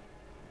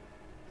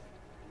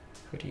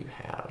 Who do you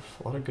have?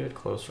 A lot of good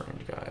close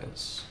range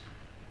guys.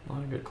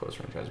 But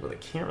they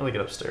can't really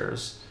get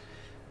upstairs.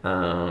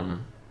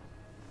 I'm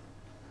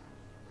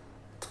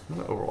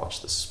going to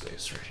Overwatch this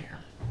space right here.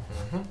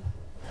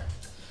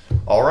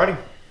 Alrighty.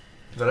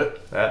 Is that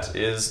it? That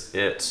is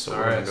it. So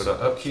we're going to go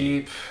to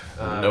upkeep.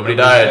 Nobody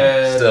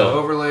died. Still. No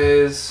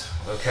overlays.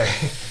 Okay.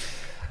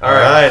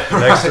 Alright,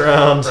 next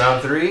round.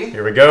 Round 3.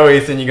 Here we go,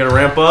 Ethan. You gonna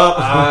ramp up?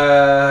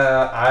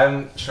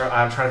 I'm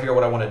trying to figure out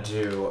what I want to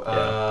do.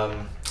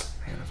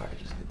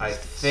 I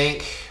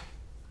think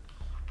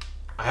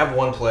I have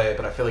one play,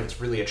 but I feel like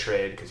it's really a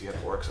trade because you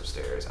have Oryx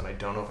upstairs, and I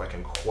don't know if I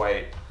can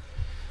quite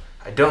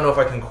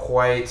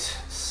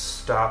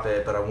stop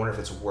it, but I wonder if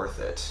it's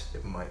worth it.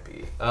 It might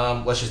be.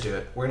 Let's just do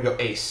it. We're gonna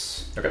go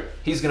Ace. Okay.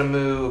 He's gonna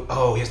move.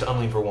 Oh, he has to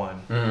unlean for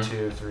 1,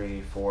 2,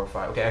 3, 4,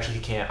 5. Okay, actually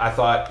he can't. I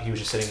thought he was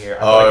just sitting here.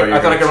 I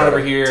thought I could run over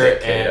here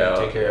and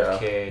take care of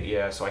Cade.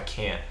 Yeah, so I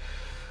can't.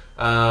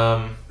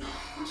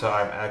 So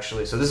I'm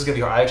actually. So this is gonna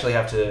be hard. I actually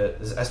have to.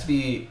 This has to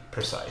be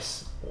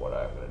precise. What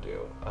I'm gonna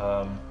do.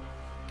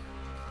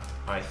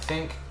 I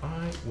think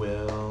I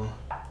will.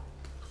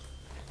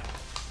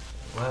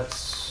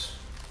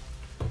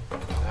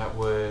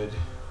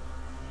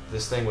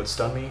 This thing would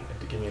stun me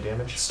to give me a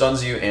damage.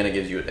 Stuns you and it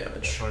gives you a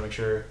damage. Just want to make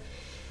sure.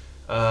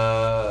 I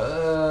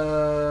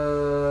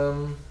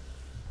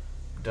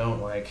don't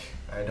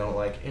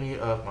like any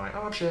of my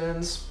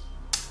options.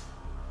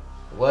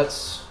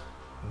 Let's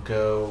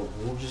go.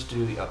 We'll just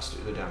do the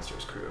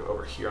downstairs crew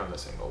over here on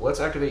this angle. Let's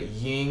activate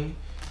Ying,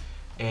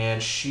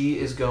 and she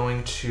is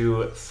going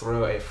to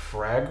throw a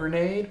frag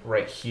grenade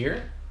right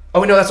here.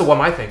 Oh no, that's a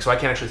Wamai thing, so I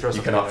can't actually throw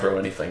something. You cannot throw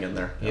anything in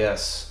there.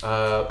 Yes,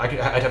 I'd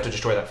have to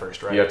destroy that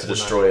first, right? You have to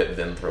destroy it,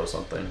 then throw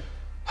something.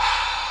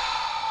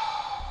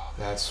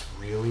 That's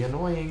really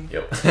annoying.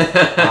 Yep.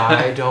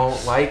 I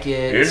don't like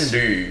it.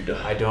 Indeed.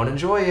 I don't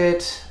enjoy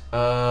it.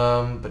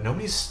 But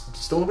nobody's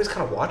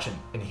kind of watching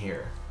in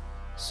here.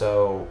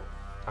 So,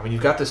 I mean,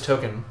 you've got this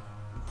token.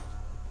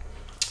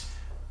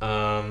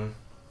 Man.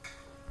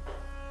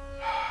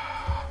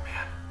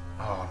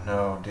 Oh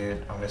no,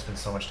 dude. I'm gonna spend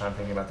so much time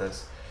thinking about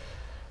this.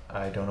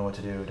 I don't know what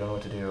to do.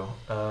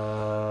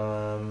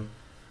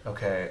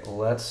 Okay,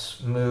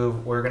 let's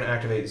move. We're gonna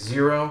activate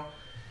 0.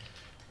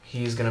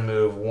 He's gonna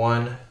move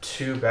 1,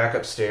 2 back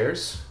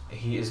upstairs,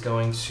 he is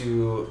going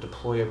to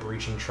deploy a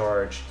breaching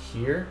charge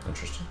here.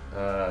 Interesting.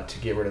 To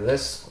get rid of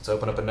this. Let's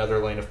open up another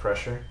lane of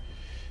pressure.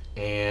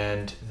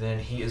 And then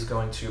he is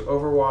going to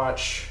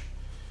overwatch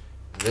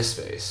this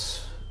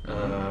space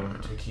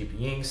to keep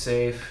Ying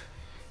safe.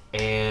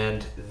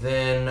 And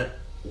then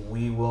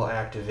we will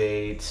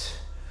activate...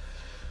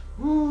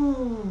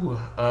 Man,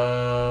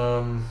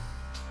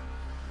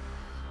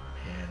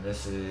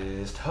 this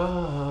is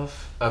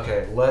tough.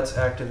 Okay, let's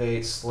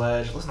activate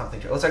Sledge. Let's not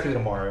think. Let's activate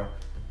Amaru.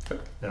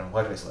 No, we'll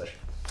activate Sledge.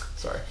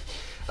 Sorry.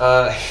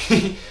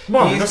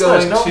 He's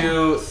going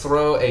to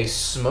throw a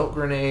smoke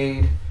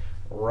grenade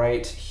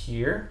right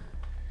here,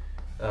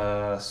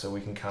 so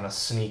we can kind of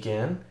sneak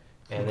in,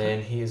 and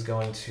then he is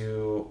going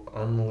to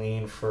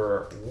unlean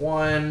for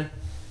 1,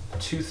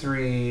 2,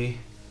 3,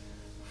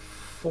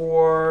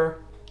 4.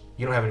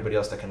 You don't have anybody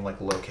else that can like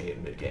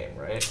locate mid game,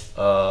 right?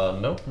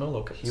 No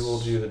locates. He will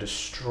do the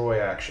destroy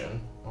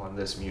action on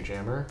this mute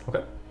jammer.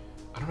 Okay.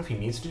 I don't know if he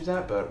needs to do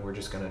that, but we're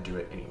just gonna do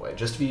it anyway,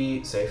 just to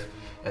be safe.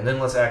 And then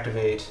let's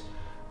activate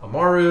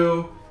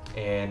Amaru,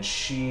 and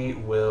she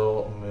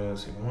will move.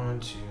 So 1,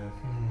 2,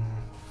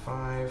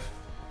 5.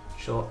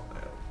 She'll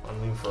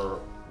unlean for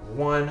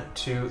 1,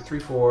 2, 3,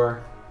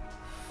 4,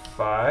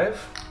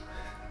 5.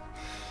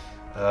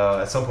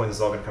 At some point, this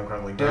is all gonna come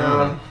crumbling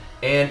down.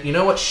 And you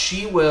know what?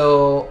 She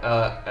will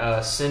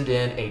send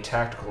in a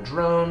tactical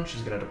drone.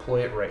 She's going to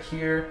deploy it right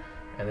here.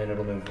 And then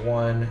it'll move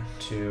 1,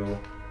 2,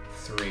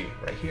 3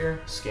 right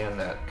here. Scan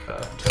that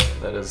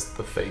token. That is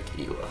the fake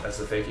Ela. That's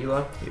the fake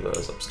Ela? Ela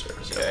is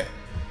upstairs. Okay.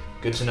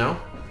 Good to know.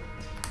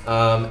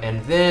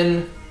 And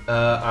then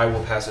I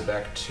will pass it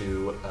back to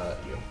you.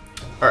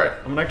 Alright,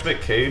 I'm going to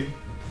activate Cade.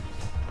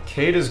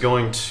 Cade is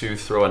going to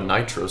throw a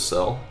nitro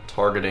cell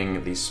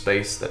targeting the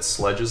space that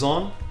Sledge is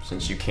on,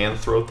 since you can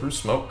throw through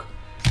smoke.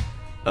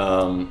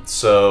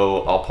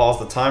 So I'll pause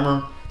the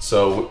timer.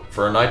 So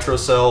for a nitro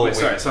cell, Wait,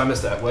 sorry, so I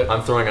missed that. What?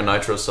 I'm throwing a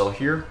nitro cell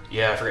here.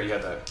 Yeah, I forgot you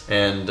had that.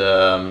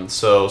 And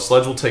so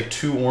Sledge will take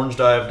 2 orange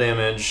die of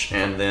damage,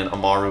 and then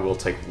Amaru will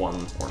take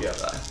 1 orange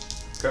die.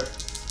 Okay.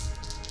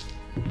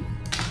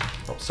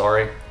 Oh,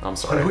 sorry. I'm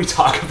sorry. What do we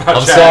talk about?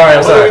 I'm Jack? sorry.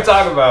 What do we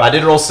talk about? I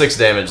did roll 6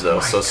 damage though,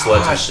 Oh so my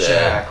Sledge gosh, is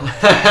dead.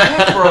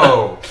 Jack.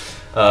 Bro.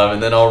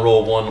 And then I'll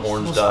roll 1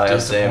 orange die of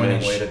disappointing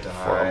damage way to for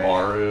die.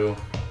 Amaru.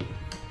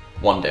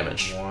 1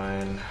 damage.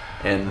 1.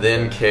 And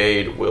then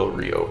Cade will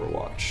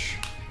re-overwatch.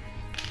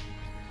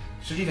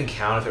 Should it even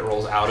count if it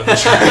rolls out of the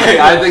tray?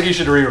 I think you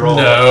should re-roll.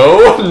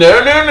 No.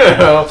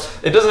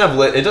 It doesn't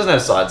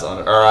have sides on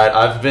it. All right,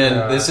 I've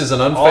been. This is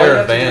an All you unfair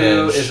have to do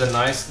advantage. is a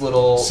nice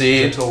little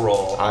gentle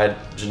roll. I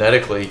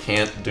genetically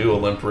can't do a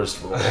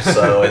limperist roll,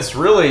 so it's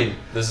really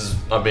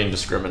I'm being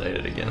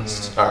discriminated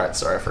against. All right,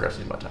 sorry, I forgot to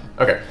use my time.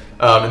 Okay,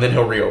 and then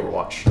he'll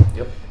re-overwatch.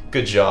 Yep.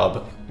 Good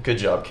job,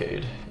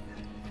 Cade.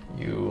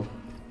 You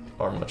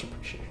are much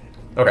appreciated.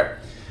 Okay,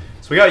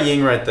 so we got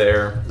Ying right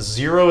there.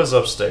 0 is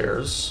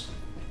upstairs.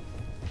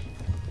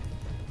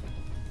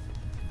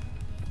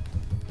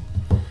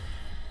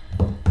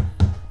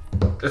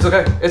 It's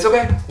okay. It's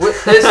okay.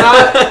 It's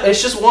not.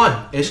 It's just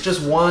one. It's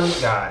just one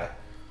guy.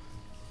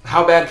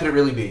 How bad could it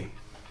really be?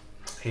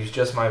 He's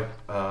just my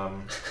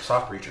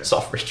soft breacher.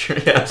 Soft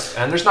breacher, yes.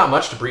 And there's not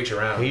much to breach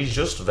around. He's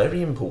just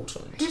very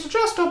important. He's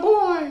just a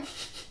boy.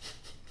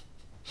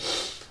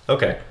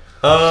 Okay.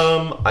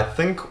 I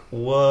think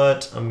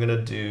what I'm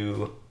gonna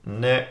do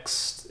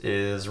next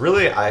is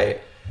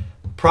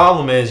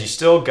problem is you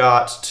still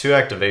got 2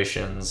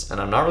 activations, and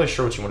I'm not really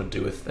sure what you want to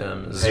do with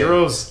them.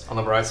 Zero's on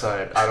the bright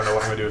side. I don't know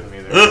what I'm gonna do with them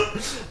either.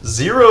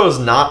 0 is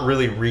not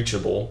really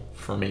reachable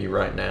for me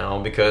right now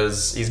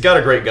because he's got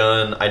a great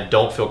gun. I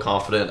don't feel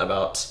confident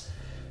about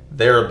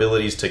their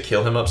abilities to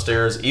kill him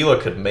upstairs. Ela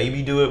could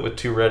maybe do it with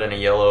 2 red and a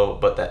yellow,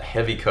 but that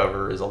heavy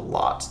cover is a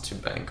lot to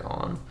bank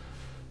on.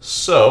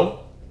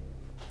 So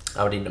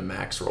I would need to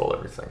max roll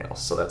everything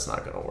else, so that's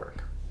not gonna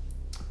work.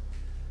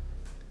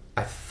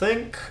 I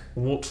think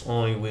what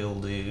I will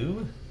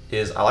do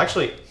is I'll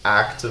actually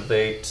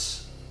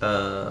activate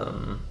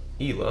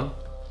Ela.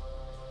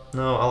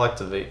 No, I'll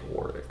activate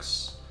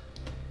Oryx.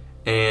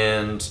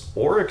 And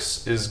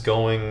Oryx is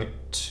going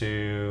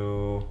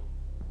to...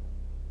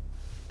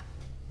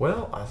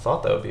 Well, I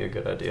thought that would be a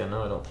good idea.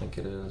 No, I don't think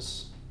it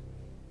is.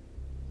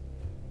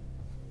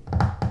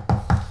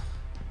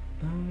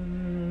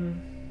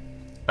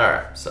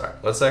 Alright, sorry.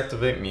 Let's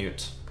activate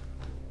Mute.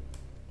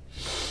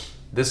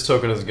 This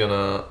token is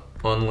gonna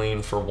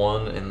unlean for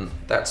 1 in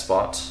that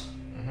spot,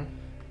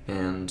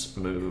 and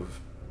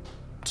move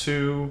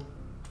 2.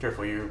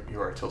 Careful, you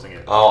are tilting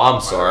it. Oh, I'm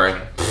sorry.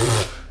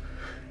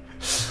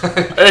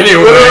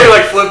 Anyway, literally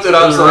like flipped it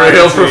upside.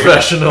 Real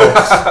professional.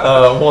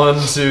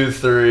 1, 2,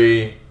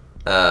 3,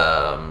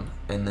 and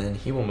then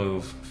he will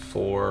move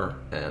 4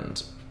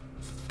 and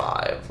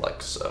 5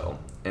 like so,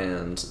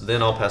 and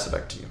then I'll pass it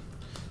back to you.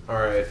 All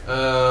right.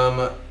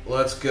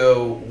 Let's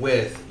go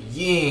with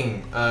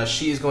Ying.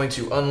 She is going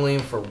to unlean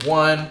for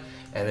 1,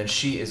 and then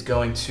she's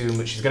going to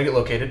get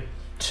located.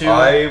 2.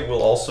 I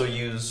will also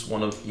use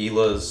one of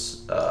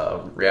Ela's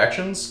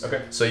reactions.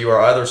 Okay. So you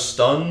are either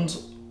stunned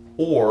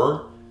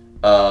or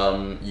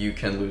You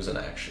can lose an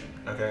action.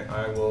 Okay,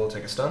 I will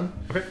take a stun.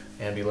 Okay.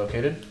 And be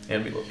located.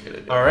 And be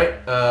located. Yeah. All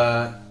right.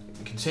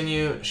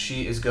 Continue.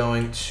 She is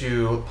going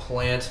to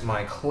plant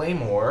my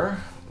claymore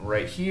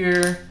right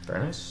here.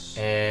 Very nice.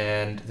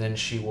 And then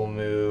she will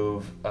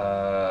move.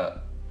 So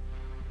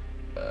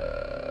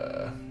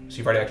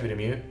you've already activated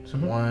mute. So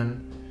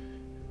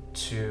 1,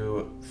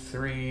 2,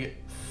 3,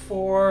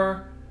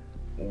 4.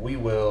 We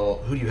will.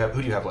 Who do you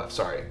have left?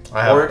 Sorry.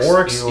 I have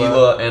Oryx,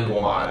 Ela, and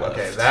Wamai left.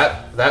 Okay,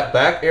 that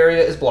back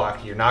area is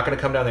blocked. You're not going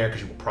to come down there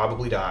because you will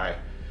probably die.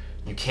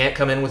 You can't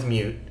come in with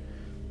mute.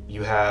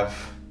 You have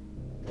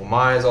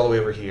Wamai is all the way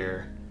over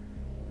here.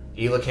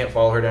 Ela can't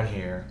follow her down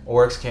here.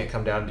 Oryx can't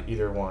come down to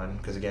either one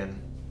because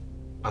again,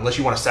 unless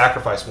you want to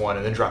sacrifice one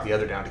and then drop the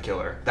other down to kill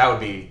her, that would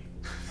be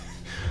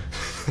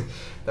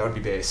that would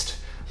be based.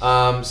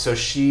 So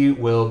she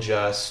will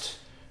just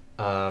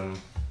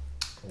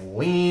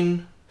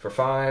lean for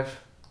 5,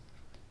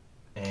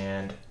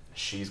 and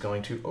she's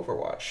going to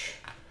Overwatch.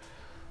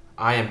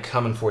 I am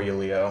coming for you,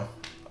 Leo.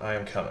 I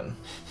am coming.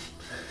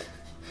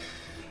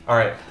 All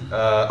right.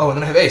 And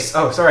then I have Ace.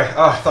 Oh, sorry.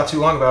 Oh, I thought too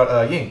long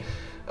about Ying.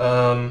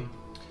 Man,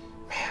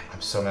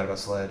 I'm so mad about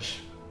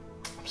Sledge.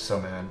 I'm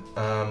so mad.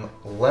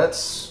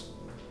 Let's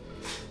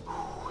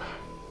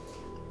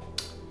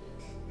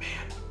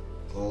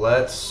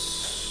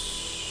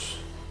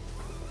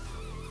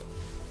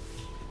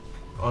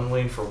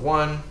unlean for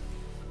 1,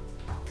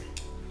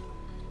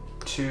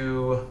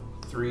 2,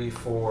 3,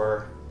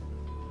 4,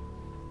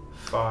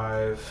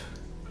 5.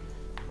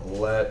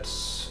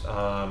 Let's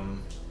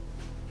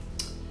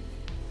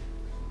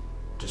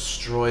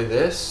destroy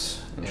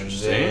this and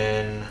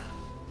then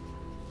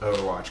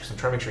Overwatch because I'm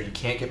trying to make sure you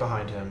can't get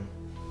behind him.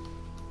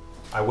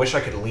 I wish I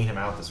could lean him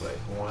out this way.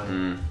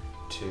 1,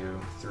 2,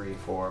 3,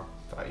 4,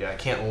 5. Yeah, I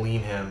can't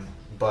lean him,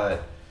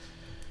 but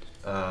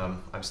I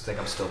think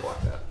I'm still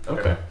blocked that.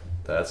 Okay.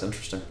 That's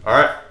interesting. All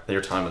right,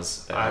 your time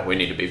is. We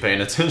need to be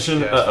paying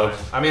attention. Yeah,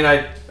 I mean,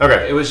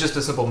 okay. It was just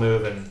a simple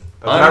move, and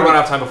did I run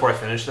out of time before I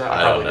finished that?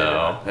 I don't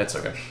know. It's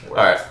okay. All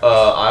right.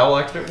 I'll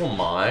activate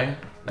Wamai.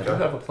 I do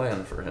have a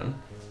plan for him.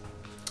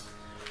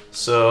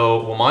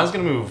 So Wamai's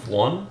gonna move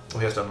 1. Oh,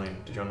 he has to unlean.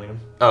 Did you unlean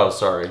him? Oh,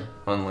 sorry.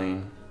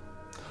 Unlean.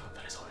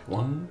 That is only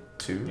 1,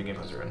 2, Your game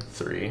points are in.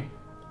 3,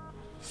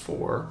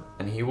 4,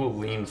 and he will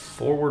lean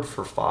forward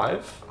for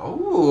 5.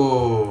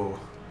 Oh.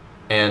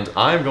 And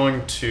I'm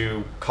going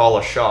to call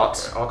a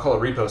shot. Okay, I'll call a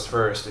repost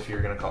first if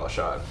you're going to call a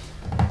shot.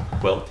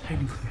 Well,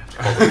 technically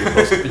I have to call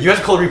a repost. You have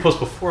to call a repost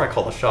before I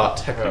call a shot,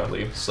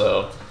 technically. Yeah.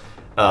 So,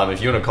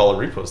 if you want to call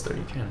a repost there,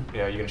 you can.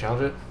 Yeah, you going to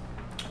challenge it?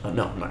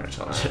 No, I'm not going to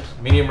challenge it.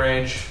 Medium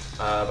range,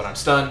 but I'm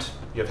stunned.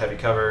 You have heavy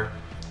cover.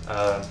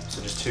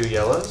 So just 2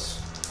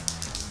 yellows.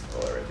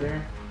 Roll it right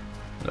there.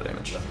 No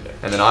damage.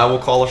 And then I will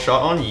call a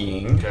shot on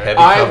Ying. Okay. Heavy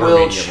I cover,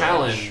 will medium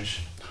challenge.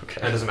 range. Okay.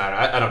 That doesn't matter.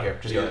 I don't care.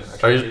 Just go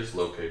ahead. Are you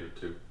located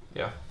too?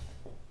 Yeah.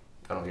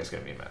 I don't think it's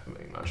going to mean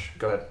much.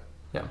 Go ahead.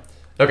 Yeah.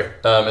 Okay.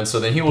 And so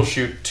then he will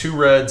shoot 2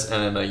 reds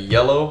and a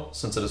yellow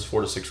since it is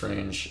 4 to 6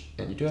 range,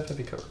 and you do have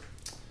heavy cover.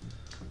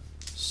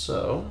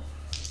 So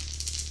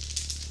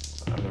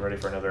I'm ready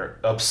for another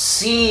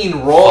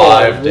obscene roll.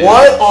 5 damage.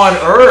 What on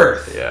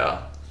earth?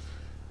 Yeah.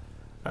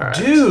 All right.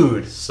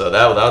 Dude. So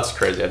that's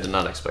crazy. I did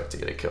not expect to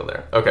get a kill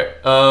there. Okay.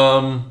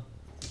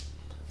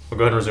 We'll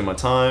go ahead and resume my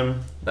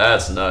time.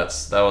 That's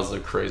nuts. That was a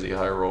crazy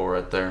high roll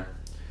right there.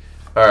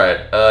 All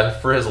right.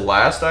 For his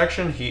last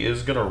action, he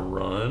is gonna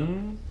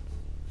run.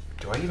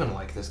 Do I even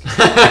like this game?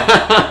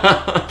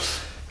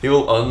 He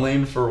will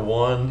unlean for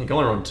 1. He can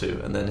only run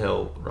 2, and then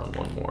he'll run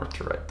 1 more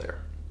to right there.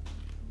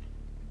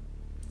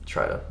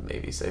 Try to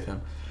maybe save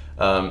him.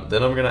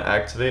 Then I'm gonna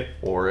activate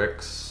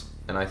Oryx,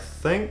 and I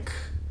think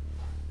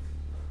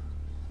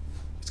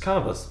it's kind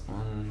of a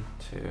 1,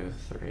 2,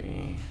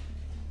 3,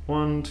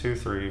 1, 2,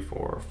 3,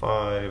 4,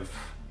 5.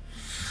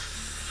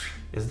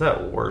 Is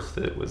that worth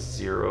it with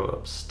 0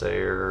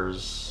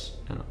 upstairs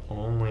and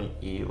only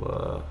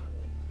Ela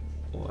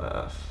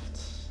left?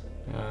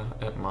 Yeah,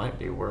 it might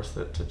be worth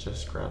it to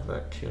just grab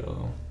that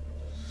kill.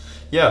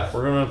 Yeah,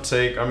 we're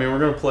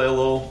gonna play a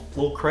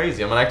little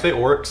crazy. I'm gonna activate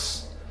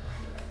Oryx.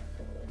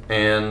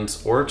 And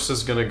Oryx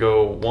is gonna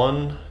go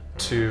 1,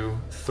 2,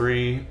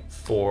 3,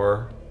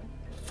 4,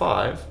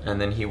 5, and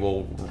then he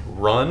will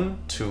run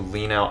to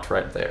lean out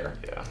right there.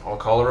 Yeah, I'll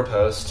call a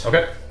riposte.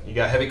 Okay. You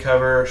got heavy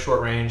cover,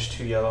 short range,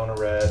 2 yellow and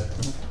a red. I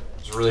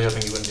was really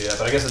hoping you wouldn't do that,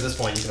 but I guess at this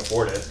point you can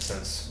afford it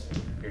since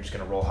you're just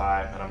gonna roll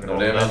high and I'm gonna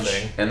roll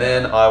nothing. And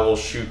then I will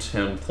shoot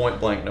him point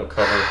blank, no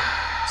cover.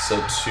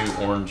 So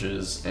 2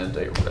 oranges and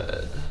a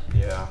red.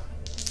 Yeah.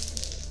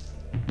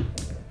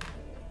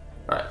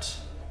 All right.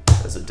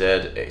 As a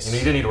dead ace. You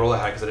didn't need to roll that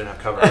high because I didn't have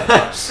cover.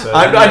 So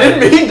I didn't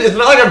mean. It's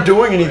not like I'm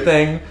doing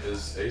anything.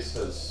 His ace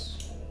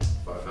has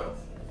 5 health.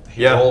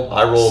 Yeah,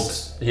 I rolled.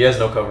 He has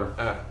no cover.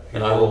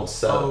 And I rolled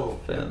 7. Oh,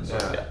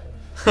 yeah.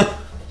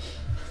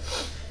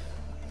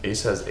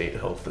 Ace has 8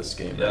 health this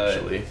game,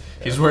 actually. Yeah.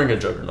 He's wearing a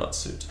Juggernaut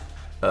suit.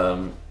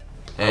 I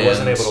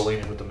wasn't able to lean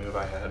in with the move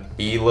I had.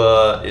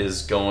 Ela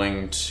is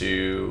going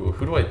to...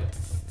 Who do I...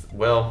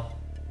 Well,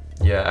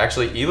 Yeah,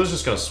 actually, Hila's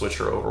just going to switch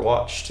her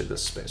Overwatch to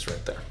this space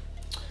right there.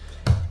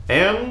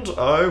 And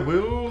I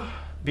will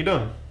be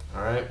done.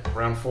 All right,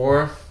 round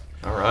 4.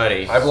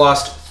 Alrighty. I've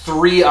lost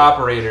 3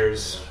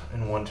 operators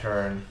in 1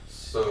 turn.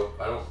 So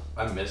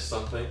I missed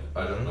something.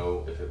 I don't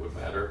know if it would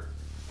matter,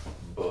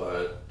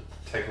 but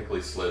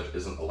technically Sledge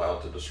isn't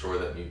allowed to destroy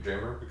that mute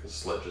jammer because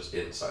Sledge is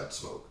inside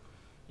smoke.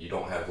 You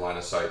don't have line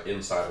of sight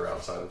inside or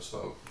outside of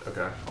smoke.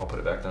 Okay, I'll put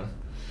it back then.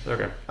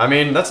 Okay. I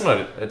mean, that's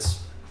not...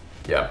 It's...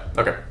 Yeah,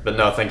 okay. But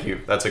no, thank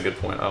you. That's a good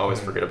point. I always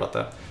forget about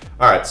that.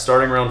 Alright,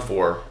 starting round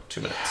 4.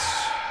 2 minutes.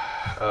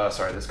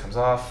 Sorry, this comes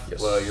off.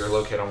 Yes. Well, your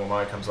locate on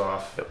mine comes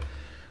off. Yep.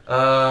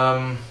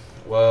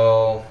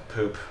 Well,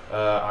 poop.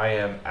 I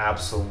am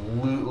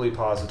absolutely,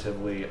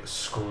 positively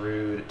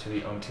screwed to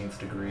the umpteenth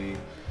degree.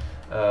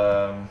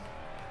 Yeah,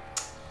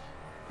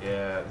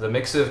 the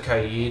mix of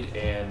Kaid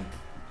and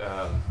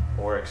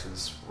Oryx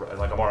is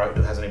like Amara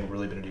hasn't even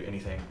really been to do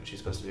anything that she's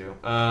supposed to do.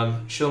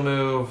 She'll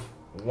move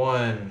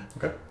 1.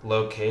 Okay.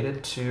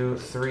 Located 2,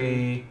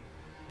 3.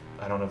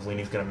 I don't know if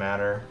leaning's gonna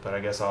matter, but I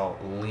guess I'll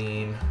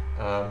lean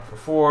for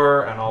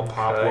 4, and I'll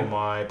pop Okay. one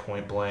my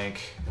point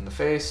blank in the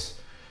face.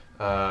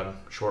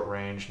 Short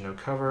range, no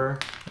cover.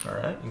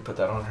 Alright. You can put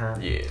that on her.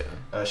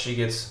 Yeah. She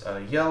gets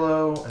a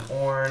yellow, an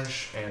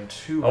orange, and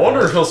 2. I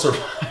wonder if he'll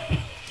survive.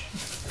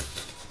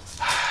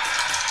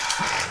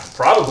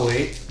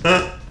 Probably.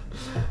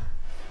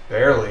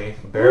 Barely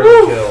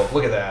Woo! killed.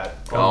 Look at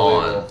that.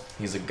 Gone. Unbelievable.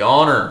 He's a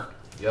goner.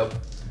 Yep.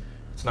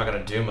 It's not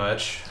gonna do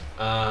much.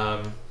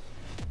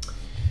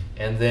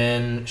 And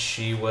then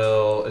she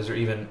will. Is there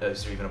even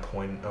a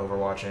point in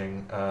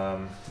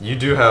overwatching? You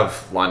do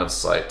have line of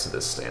sight to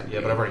this stand.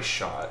 Yeah, but I've already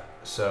shot.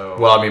 So.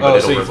 Well, I mean, but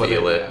so it'll you flip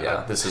reveal it. yeah.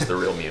 Yeah, this is the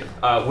real mute.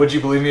 Would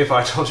you believe me if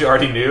I told you I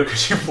already knew?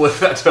 Because you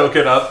flipped that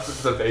token up to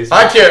the base.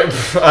 I can't.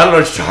 I don't know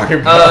what you're talking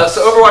about.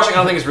 So overwatching, I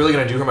don't think is really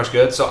going to do her much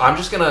good. So I'm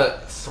just going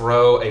to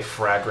throw a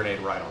frag grenade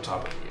right on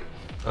top of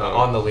you,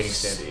 on the leading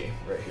standee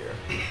right here.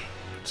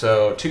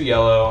 So 2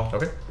 yellow.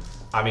 Okay.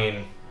 I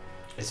mean,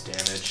 it's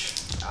damage.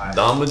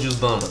 Damage is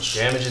damage.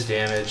 Damage is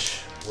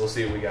damage. We'll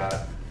see what we got.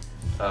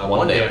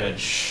 1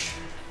 damage.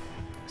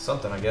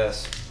 Something, I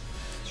guess.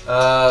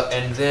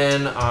 And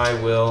then I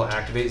will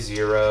activate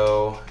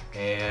 0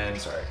 and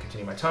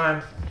continue my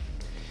time.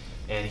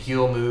 And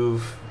he'll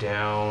move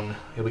down.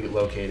 He'll get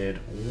located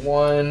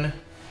 1.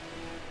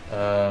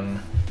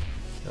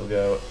 He'll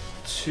go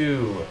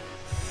 2,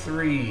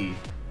 3,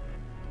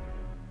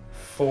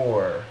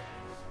 4,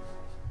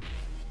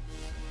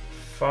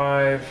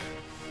 5.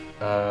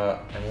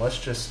 And let's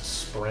just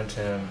sprint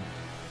him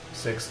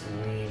 6,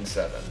 lean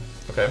 7.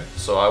 Okay,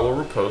 so I will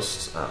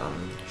riposte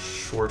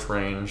short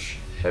range,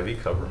 heavy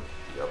cover.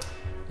 Yep.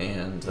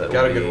 And that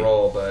Got a good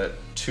roll, but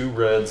 2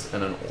 reds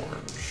and an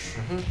orange.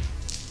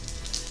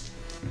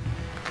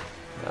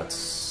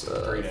 That's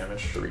 3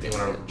 damage. 3 You damage.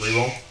 want to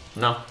reroll?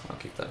 No, I'll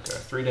keep that. Okay,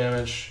 3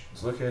 damage.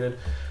 It's located.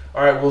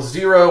 All right. Well,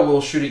 0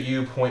 will shoot at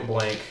you point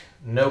blank,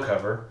 no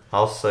cover.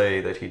 I'll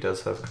say that he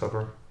does have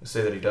cover.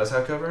 Say that he does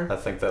have cover. I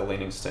think that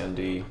leaning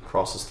standee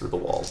crosses through the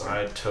walls.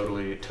 I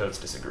totes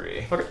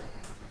disagree. Okay.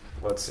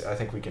 Let's see. I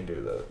think we can do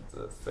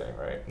the thing,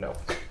 right? No,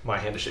 my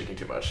hand is shaking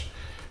too much.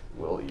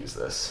 We'll use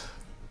this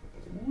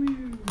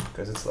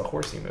because it's the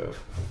horsey move.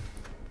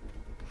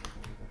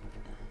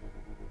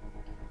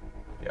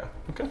 Yeah.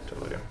 Okay.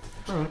 Totally do.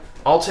 All right.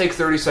 I'll take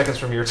 30 seconds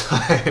from your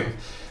time.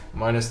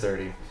 Minus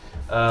 30.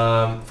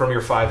 From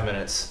your 5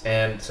 minutes.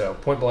 And so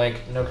point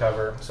blank, no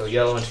cover. So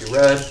yellow into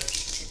red.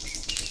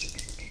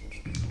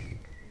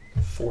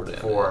 4 damage.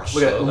 4. Look So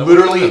at it. that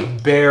Literally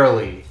would-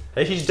 barely.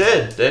 Hey, he's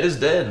dead. Dead is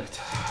dead. It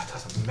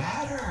doesn't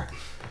matter.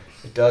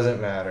 It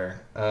doesn't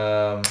matter.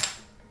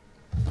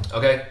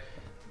 Okay.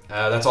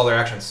 That's all their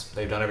actions.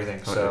 They've done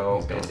everything. Okay, So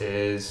he's gone. it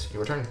is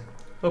your turn.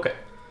 Okay.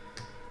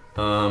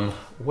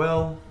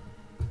 Well.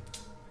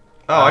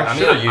 Oh, I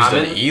should have used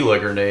an Ela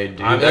grenade,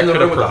 dude. I'm That in the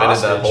could have room with the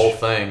prevented that hostage. whole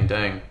thing.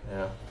 Dang.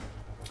 Yeah.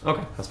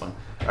 Okay, that's fine.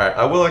 Alright,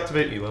 I will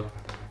activate Ela.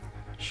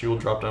 She will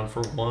drop down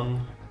for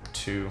 1,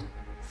 2,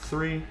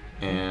 3,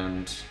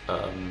 and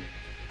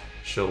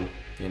she'll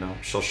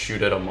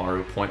shoot at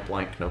Amaru point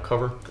blank, no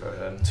cover. Go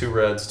ahead. 2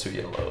 reds, 2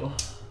 yellow.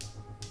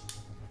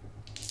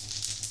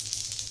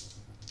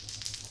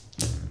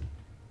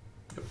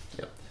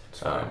 Yep.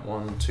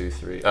 1, 2,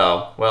 3.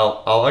 Oh,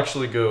 well, I'll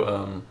actually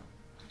go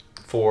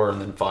 4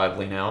 and then 5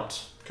 lean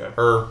out. Okay.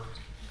 How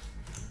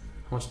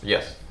much?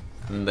 Yes.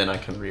 And then I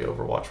can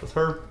re-overwatch with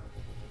her.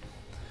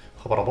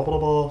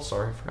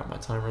 Sorry, forgot my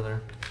timer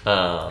there.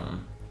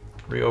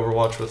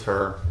 Re-overwatch with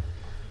her.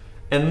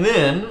 And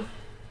then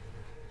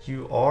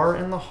you are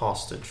in the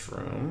hostage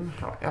room.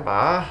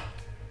 However,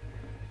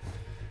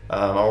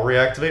 I'll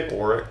reactivate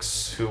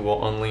Oryx, who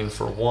will unlean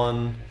for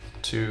 1,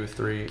 2,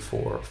 3,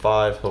 4,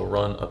 5. He'll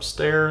run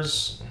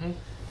upstairs.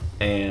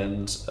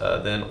 And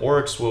then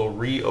Oryx will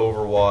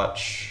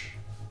re-overwatch.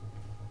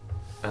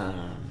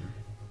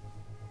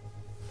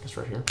 It's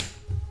right here.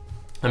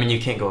 I mean,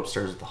 you can't go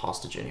upstairs with the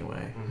hostage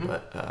anyway.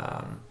 But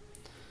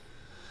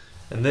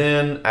and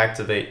then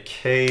activate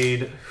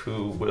Cade,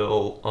 who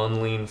will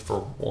unlean for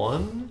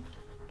 1,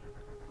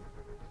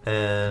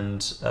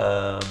 And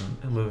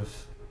he'll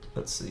move,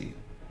 let's see,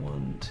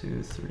 1,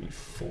 2, 3,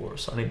 4.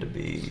 So I need to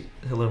be,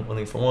 he'll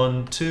lean for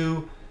 1,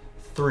 2,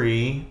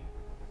 3,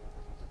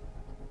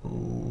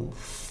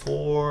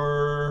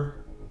 4.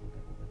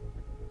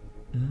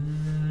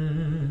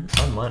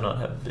 I might not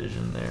have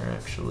vision there,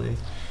 actually.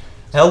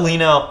 He'll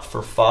lean out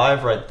for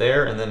 5 right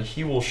there, and then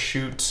he will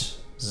shoot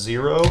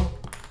 0.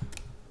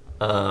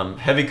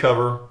 Heavy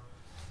cover,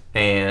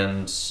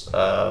 and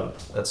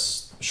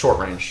that's short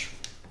range.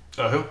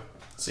 Who?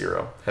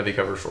 0. Heavy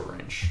cover, short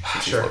range.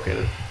 Since Sure. he's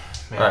located.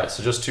 Man. Alright,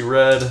 so just 2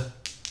 red,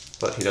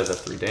 but he does have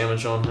 3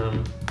 damage on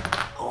him.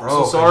 Oh, I'm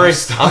Bro, so sorry.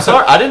 I'm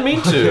sorry, I didn't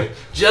mean to.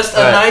 Just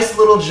a nice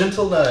little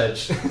gentle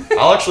nudge.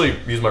 I'll actually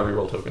use my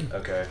reroll token.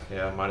 Okay,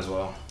 yeah, might as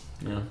well.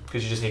 Yeah.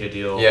 Because you just need to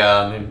deal. Yeah,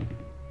 I mean,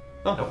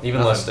 Nope, even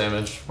nothing. less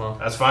damage. Well,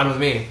 That's fine with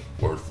me.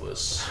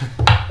 worthless.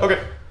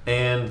 Okay,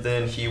 and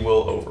then he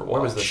will Overwatch.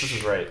 Where was this? This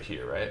is right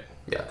here, right?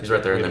 Yeah, he's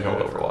right there, and then he'll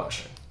We have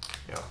Overwatch.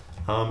 Yeah.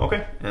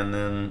 Okay, and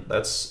then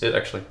that's it.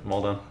 Actually, I'm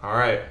all done. All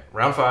right,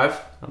 round 5.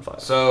 On 5.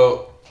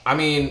 So, I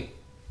mean,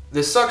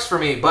 this sucks for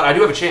me, but I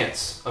do have a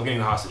chance of getting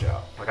the hostage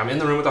out. Like, I'm in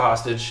the room with the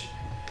hostage.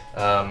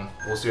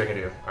 We'll see what I can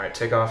do. All right,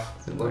 take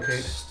off.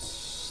 Locate.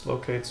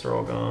 Locates are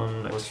all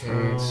gone. Next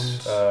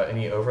Locates. round.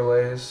 Any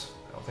overlays?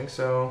 I don't think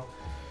so.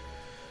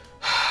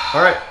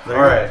 All right. All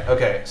right.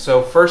 Okay.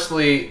 So,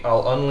 firstly,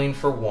 I'll unlean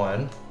for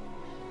 1,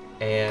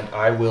 and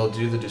I will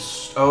do the.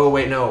 Oh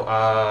wait, no.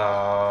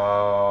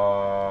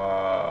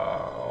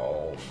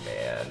 Oh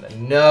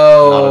man,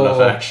 no. Not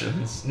enough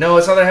actions. No,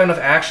 it's not that I have enough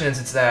actions.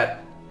 It's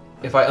that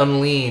if I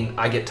unlean,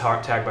 I get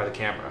tagged by the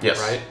camera. Yes.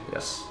 Right.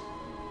 Yes.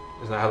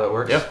 Isn't that how that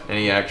works? Yep.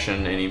 Any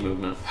action, any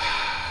movement.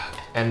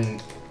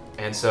 And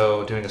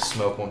so doing a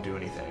smoke won't do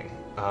anything.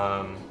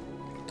 All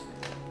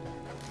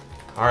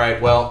right.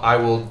 Well, I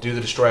will do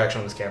the destroy action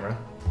on this camera.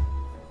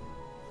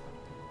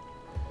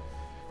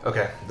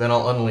 Okay. Then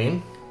I'll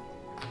unlean.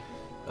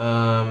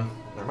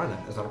 Never mind.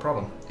 That's not a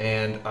problem.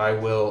 And I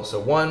will. So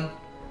 1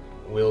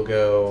 will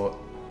go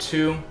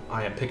 2.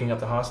 I am picking up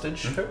the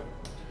hostage. Okay.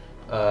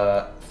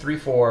 3,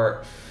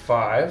 4,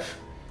 5.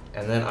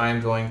 And then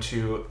I'm going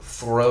to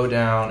throw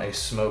down a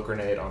smoke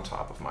grenade on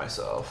top of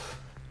myself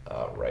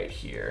right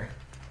here.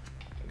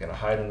 I'm going to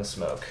hide in the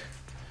smoke.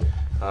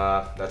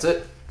 That's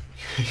it.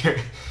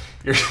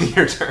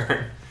 your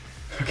turn.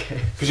 Okay.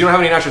 Because you don't have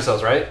any nitro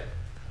cells, right?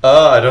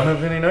 I don't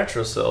have any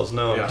nitro cells.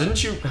 No. Yeah.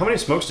 Didn't you? How many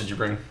smokes did you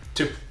bring?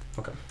 2.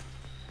 Okay.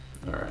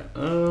 All right.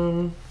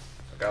 I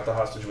got the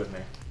hostage with me.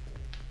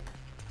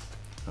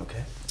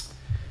 Okay.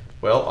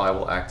 Well, I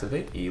will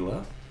activate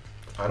Ela.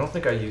 I don't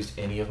think I used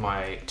any of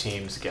my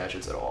team's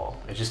gadgets at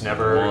all. It just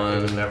never,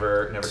 it was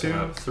never came 2,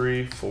 up.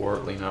 3, 4.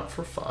 Lean out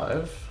for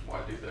 5. Why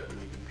do that when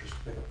you can just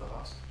pick up the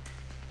hostage?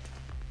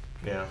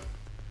 Yeah.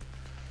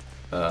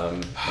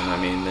 And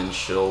I mean, then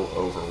she'll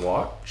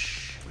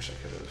Overwatch. Wish I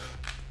could have.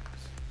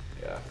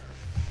 Yeah.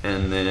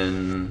 And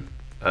then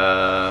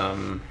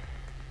There's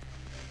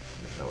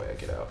no way I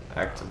get out.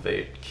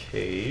 activate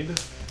Cade,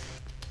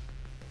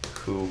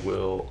 who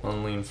will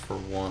unlean for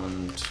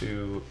 1,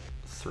 2,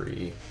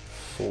 3,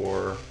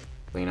 4.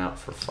 Lean out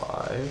for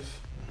 5.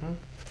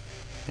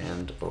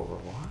 And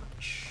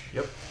Overwatch.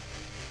 Yep.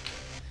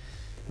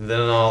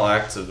 Then I'll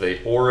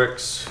activate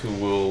Oryx, who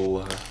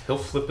will he'll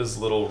flip his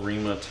little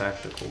Rima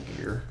tactical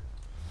gear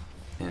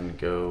and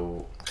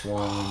go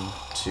 1,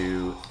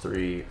 2,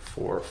 3,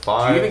 4,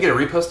 5. Do you even get a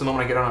repost the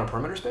moment I get out on a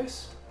perimeter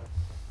space?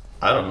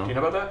 I don't know. Do you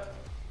know about that?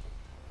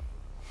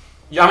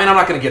 Yeah, I mean, I'm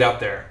not going to get out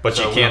there. But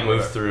so you we're can't not move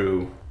gonna-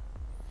 through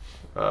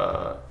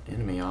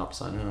enemy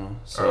ops, I know.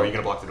 So Oh, are you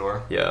going to block the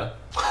door? yeah.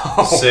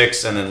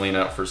 6 and then lean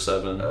out for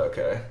 7.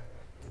 Okay.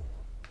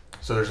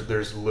 So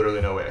there's literally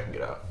no way I can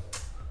get out.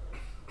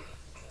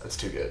 That's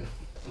too good.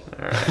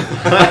 Alright.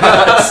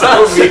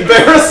 So mean.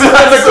 Bear's in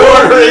the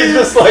corner, he's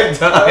just like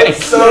dying.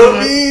 So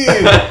mean.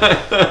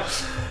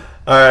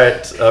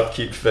 Alright,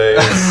 upkeep phase.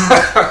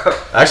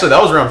 Actually,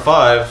 that was round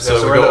 5, so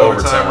so we we're in go the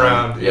overtime. overtime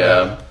round,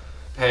 Yeah.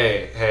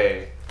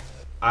 Hey.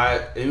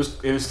 It was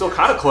still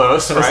kind of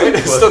close, It was right? still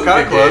It's close still to kind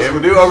the of close. game.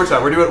 We'll do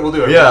overtime. We'll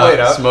do it. Yeah, Play it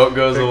out. smoke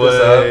goes Pick this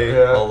up, away,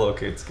 yeah. all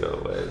locates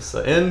go away. So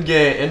end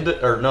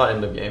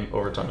of game,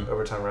 overtime.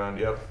 Overtime round.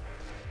 Yep.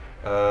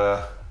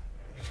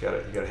 You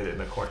gotta hit it in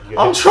the corner.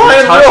 I'm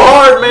trying real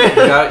hard,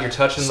 man. You're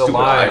touching the Stupid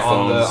line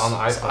iPhones. on the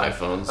iPhone.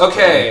 iPhones.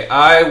 Okay,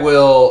 I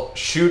will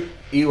shoot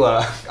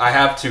Ela. I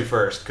have to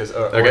first because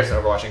Okay. Oryx is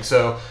overwatching.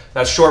 So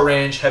that's short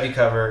range, heavy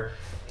cover.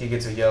 He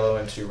gets a yellow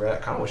and 2 red. I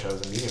kind of wish I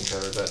was a medium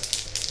cover, but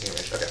medium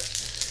range. Okay.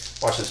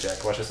 Watch this,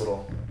 Jack. Watch this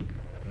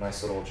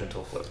nice little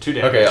gentle flip. 2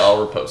 damage. Okay,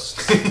 I'll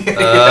repost.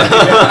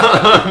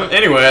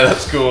 Anyway,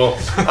 that's cool.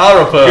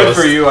 I'll repost. Good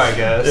for you, I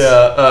guess.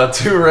 Yeah,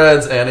 2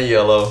 reds and a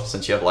yellow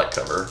since you have light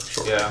cover.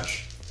 Short Yeah.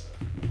 range.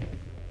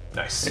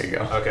 Nice. There you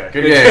go. Okay.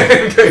 Good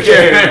game. Good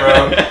game,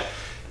 bro.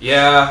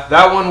 Yeah,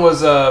 that one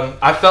was.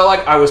 I felt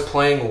like I was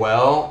playing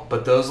well,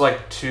 but those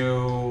like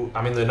 2.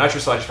 I mean, the nitro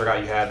slide I just forgot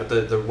you had, but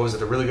the what was it?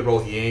 The really good roll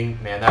with Ying.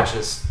 Man, that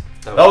just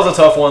That was a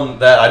tough one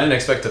that I didn't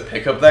expect to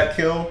pick up that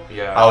kill.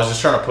 Yeah. I was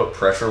just trying to put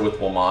pressure with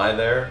Wamai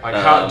there. Like,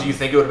 how do you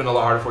think it would have been a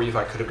lot harder for you if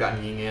I could have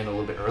gotten Ying in a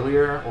little bit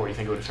earlier, or do you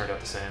think it would have turned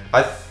out the same?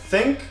 I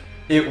think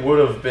it would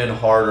have been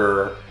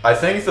harder. I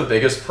think the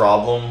biggest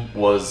problem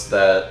was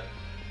that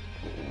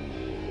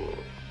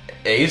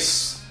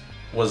Ace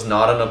was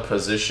not in a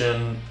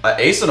position.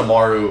 Ace and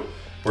Amaru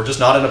were just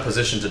not in a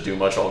position to do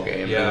much all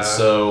game, and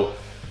so.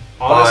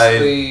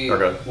 Honestly,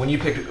 when you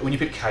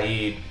picked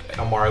Kaid,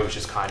 Amaru was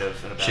just kind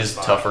of in a bad She's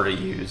spot. tougher to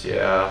use,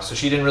 yeah. So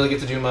she didn't really get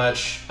to do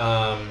much.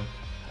 I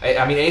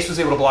mean, Ace was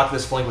able to block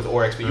this flank with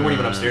Oryx, but you weren't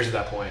even upstairs at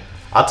that point.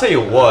 I'll tell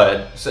you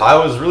what, I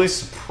was really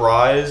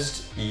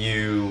surprised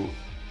you...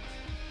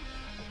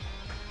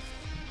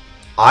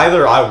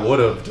 Either I would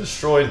have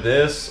destroyed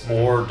this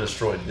or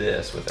destroyed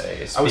this with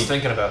Ace. I was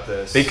thinking about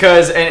this.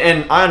 Because,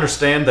 and I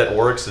understand that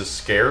Oryx is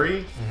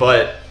scary,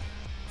 but...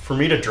 For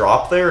me to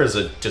drop there is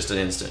just an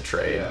instant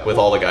trade with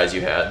all the guys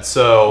you had.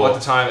 So at the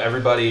time,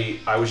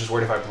 I was just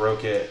worried if I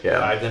broke it,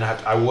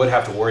 I would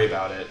have to worry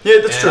about it.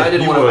 Yeah, that's true. I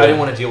didn't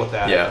want to deal with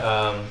that.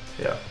 Yeah.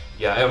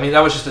 Yeah. I mean, that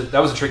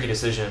was a tricky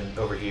decision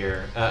over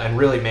here. And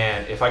really,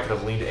 man, if I could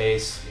have leaned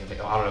Ace, I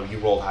don't know, you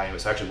rolled high,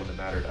 it actually wouldn't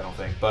have mattered, I don't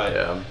think. But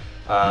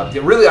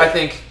really, I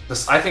think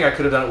I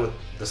could have done it with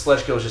the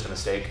sledge kill was just a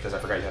mistake because I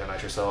forgot you had a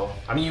Nitro Cell.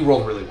 I mean, you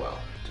rolled really well.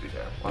 To be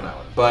fair, on that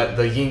one, but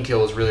the Ying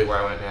kill is really where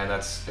I went. Man,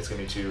 it's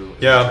gonna be too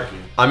tricky.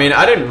 I mean,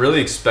 I didn't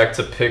really expect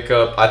to pick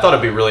up. I thought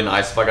it'd be really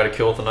nice if I got a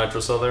kill with the Nitro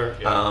Cell there.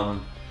 Yeah.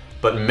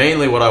 But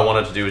mainly what I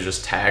wanted to do was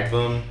just tag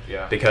them.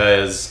 Yeah.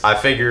 Because I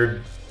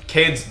figured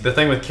the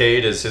thing with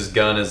Cade is his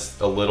gun is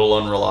a little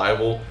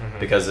unreliable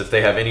because if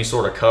they have any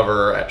sort of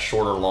cover at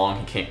short or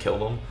long, he can't kill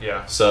them.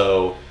 Yeah.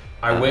 So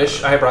I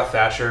wish I had brought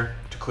Thatcher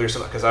to clear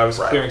some because I was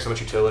clearing so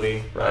much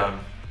utility. Right.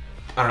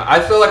 I don't know. I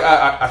feel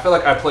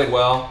like I played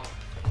well.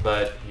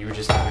 But you were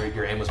just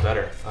your aim was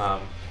better,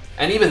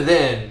 and even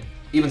then,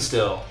 even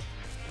still,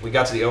 we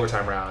got to the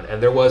overtime round,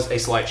 and there was a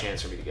slight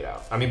chance for me to get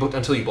out. I mean,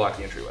 until you blocked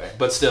the entryway,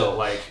 but still,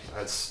 like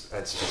it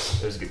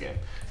was a good game.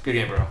 Good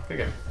game, bro. Good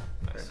game.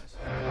 Nice.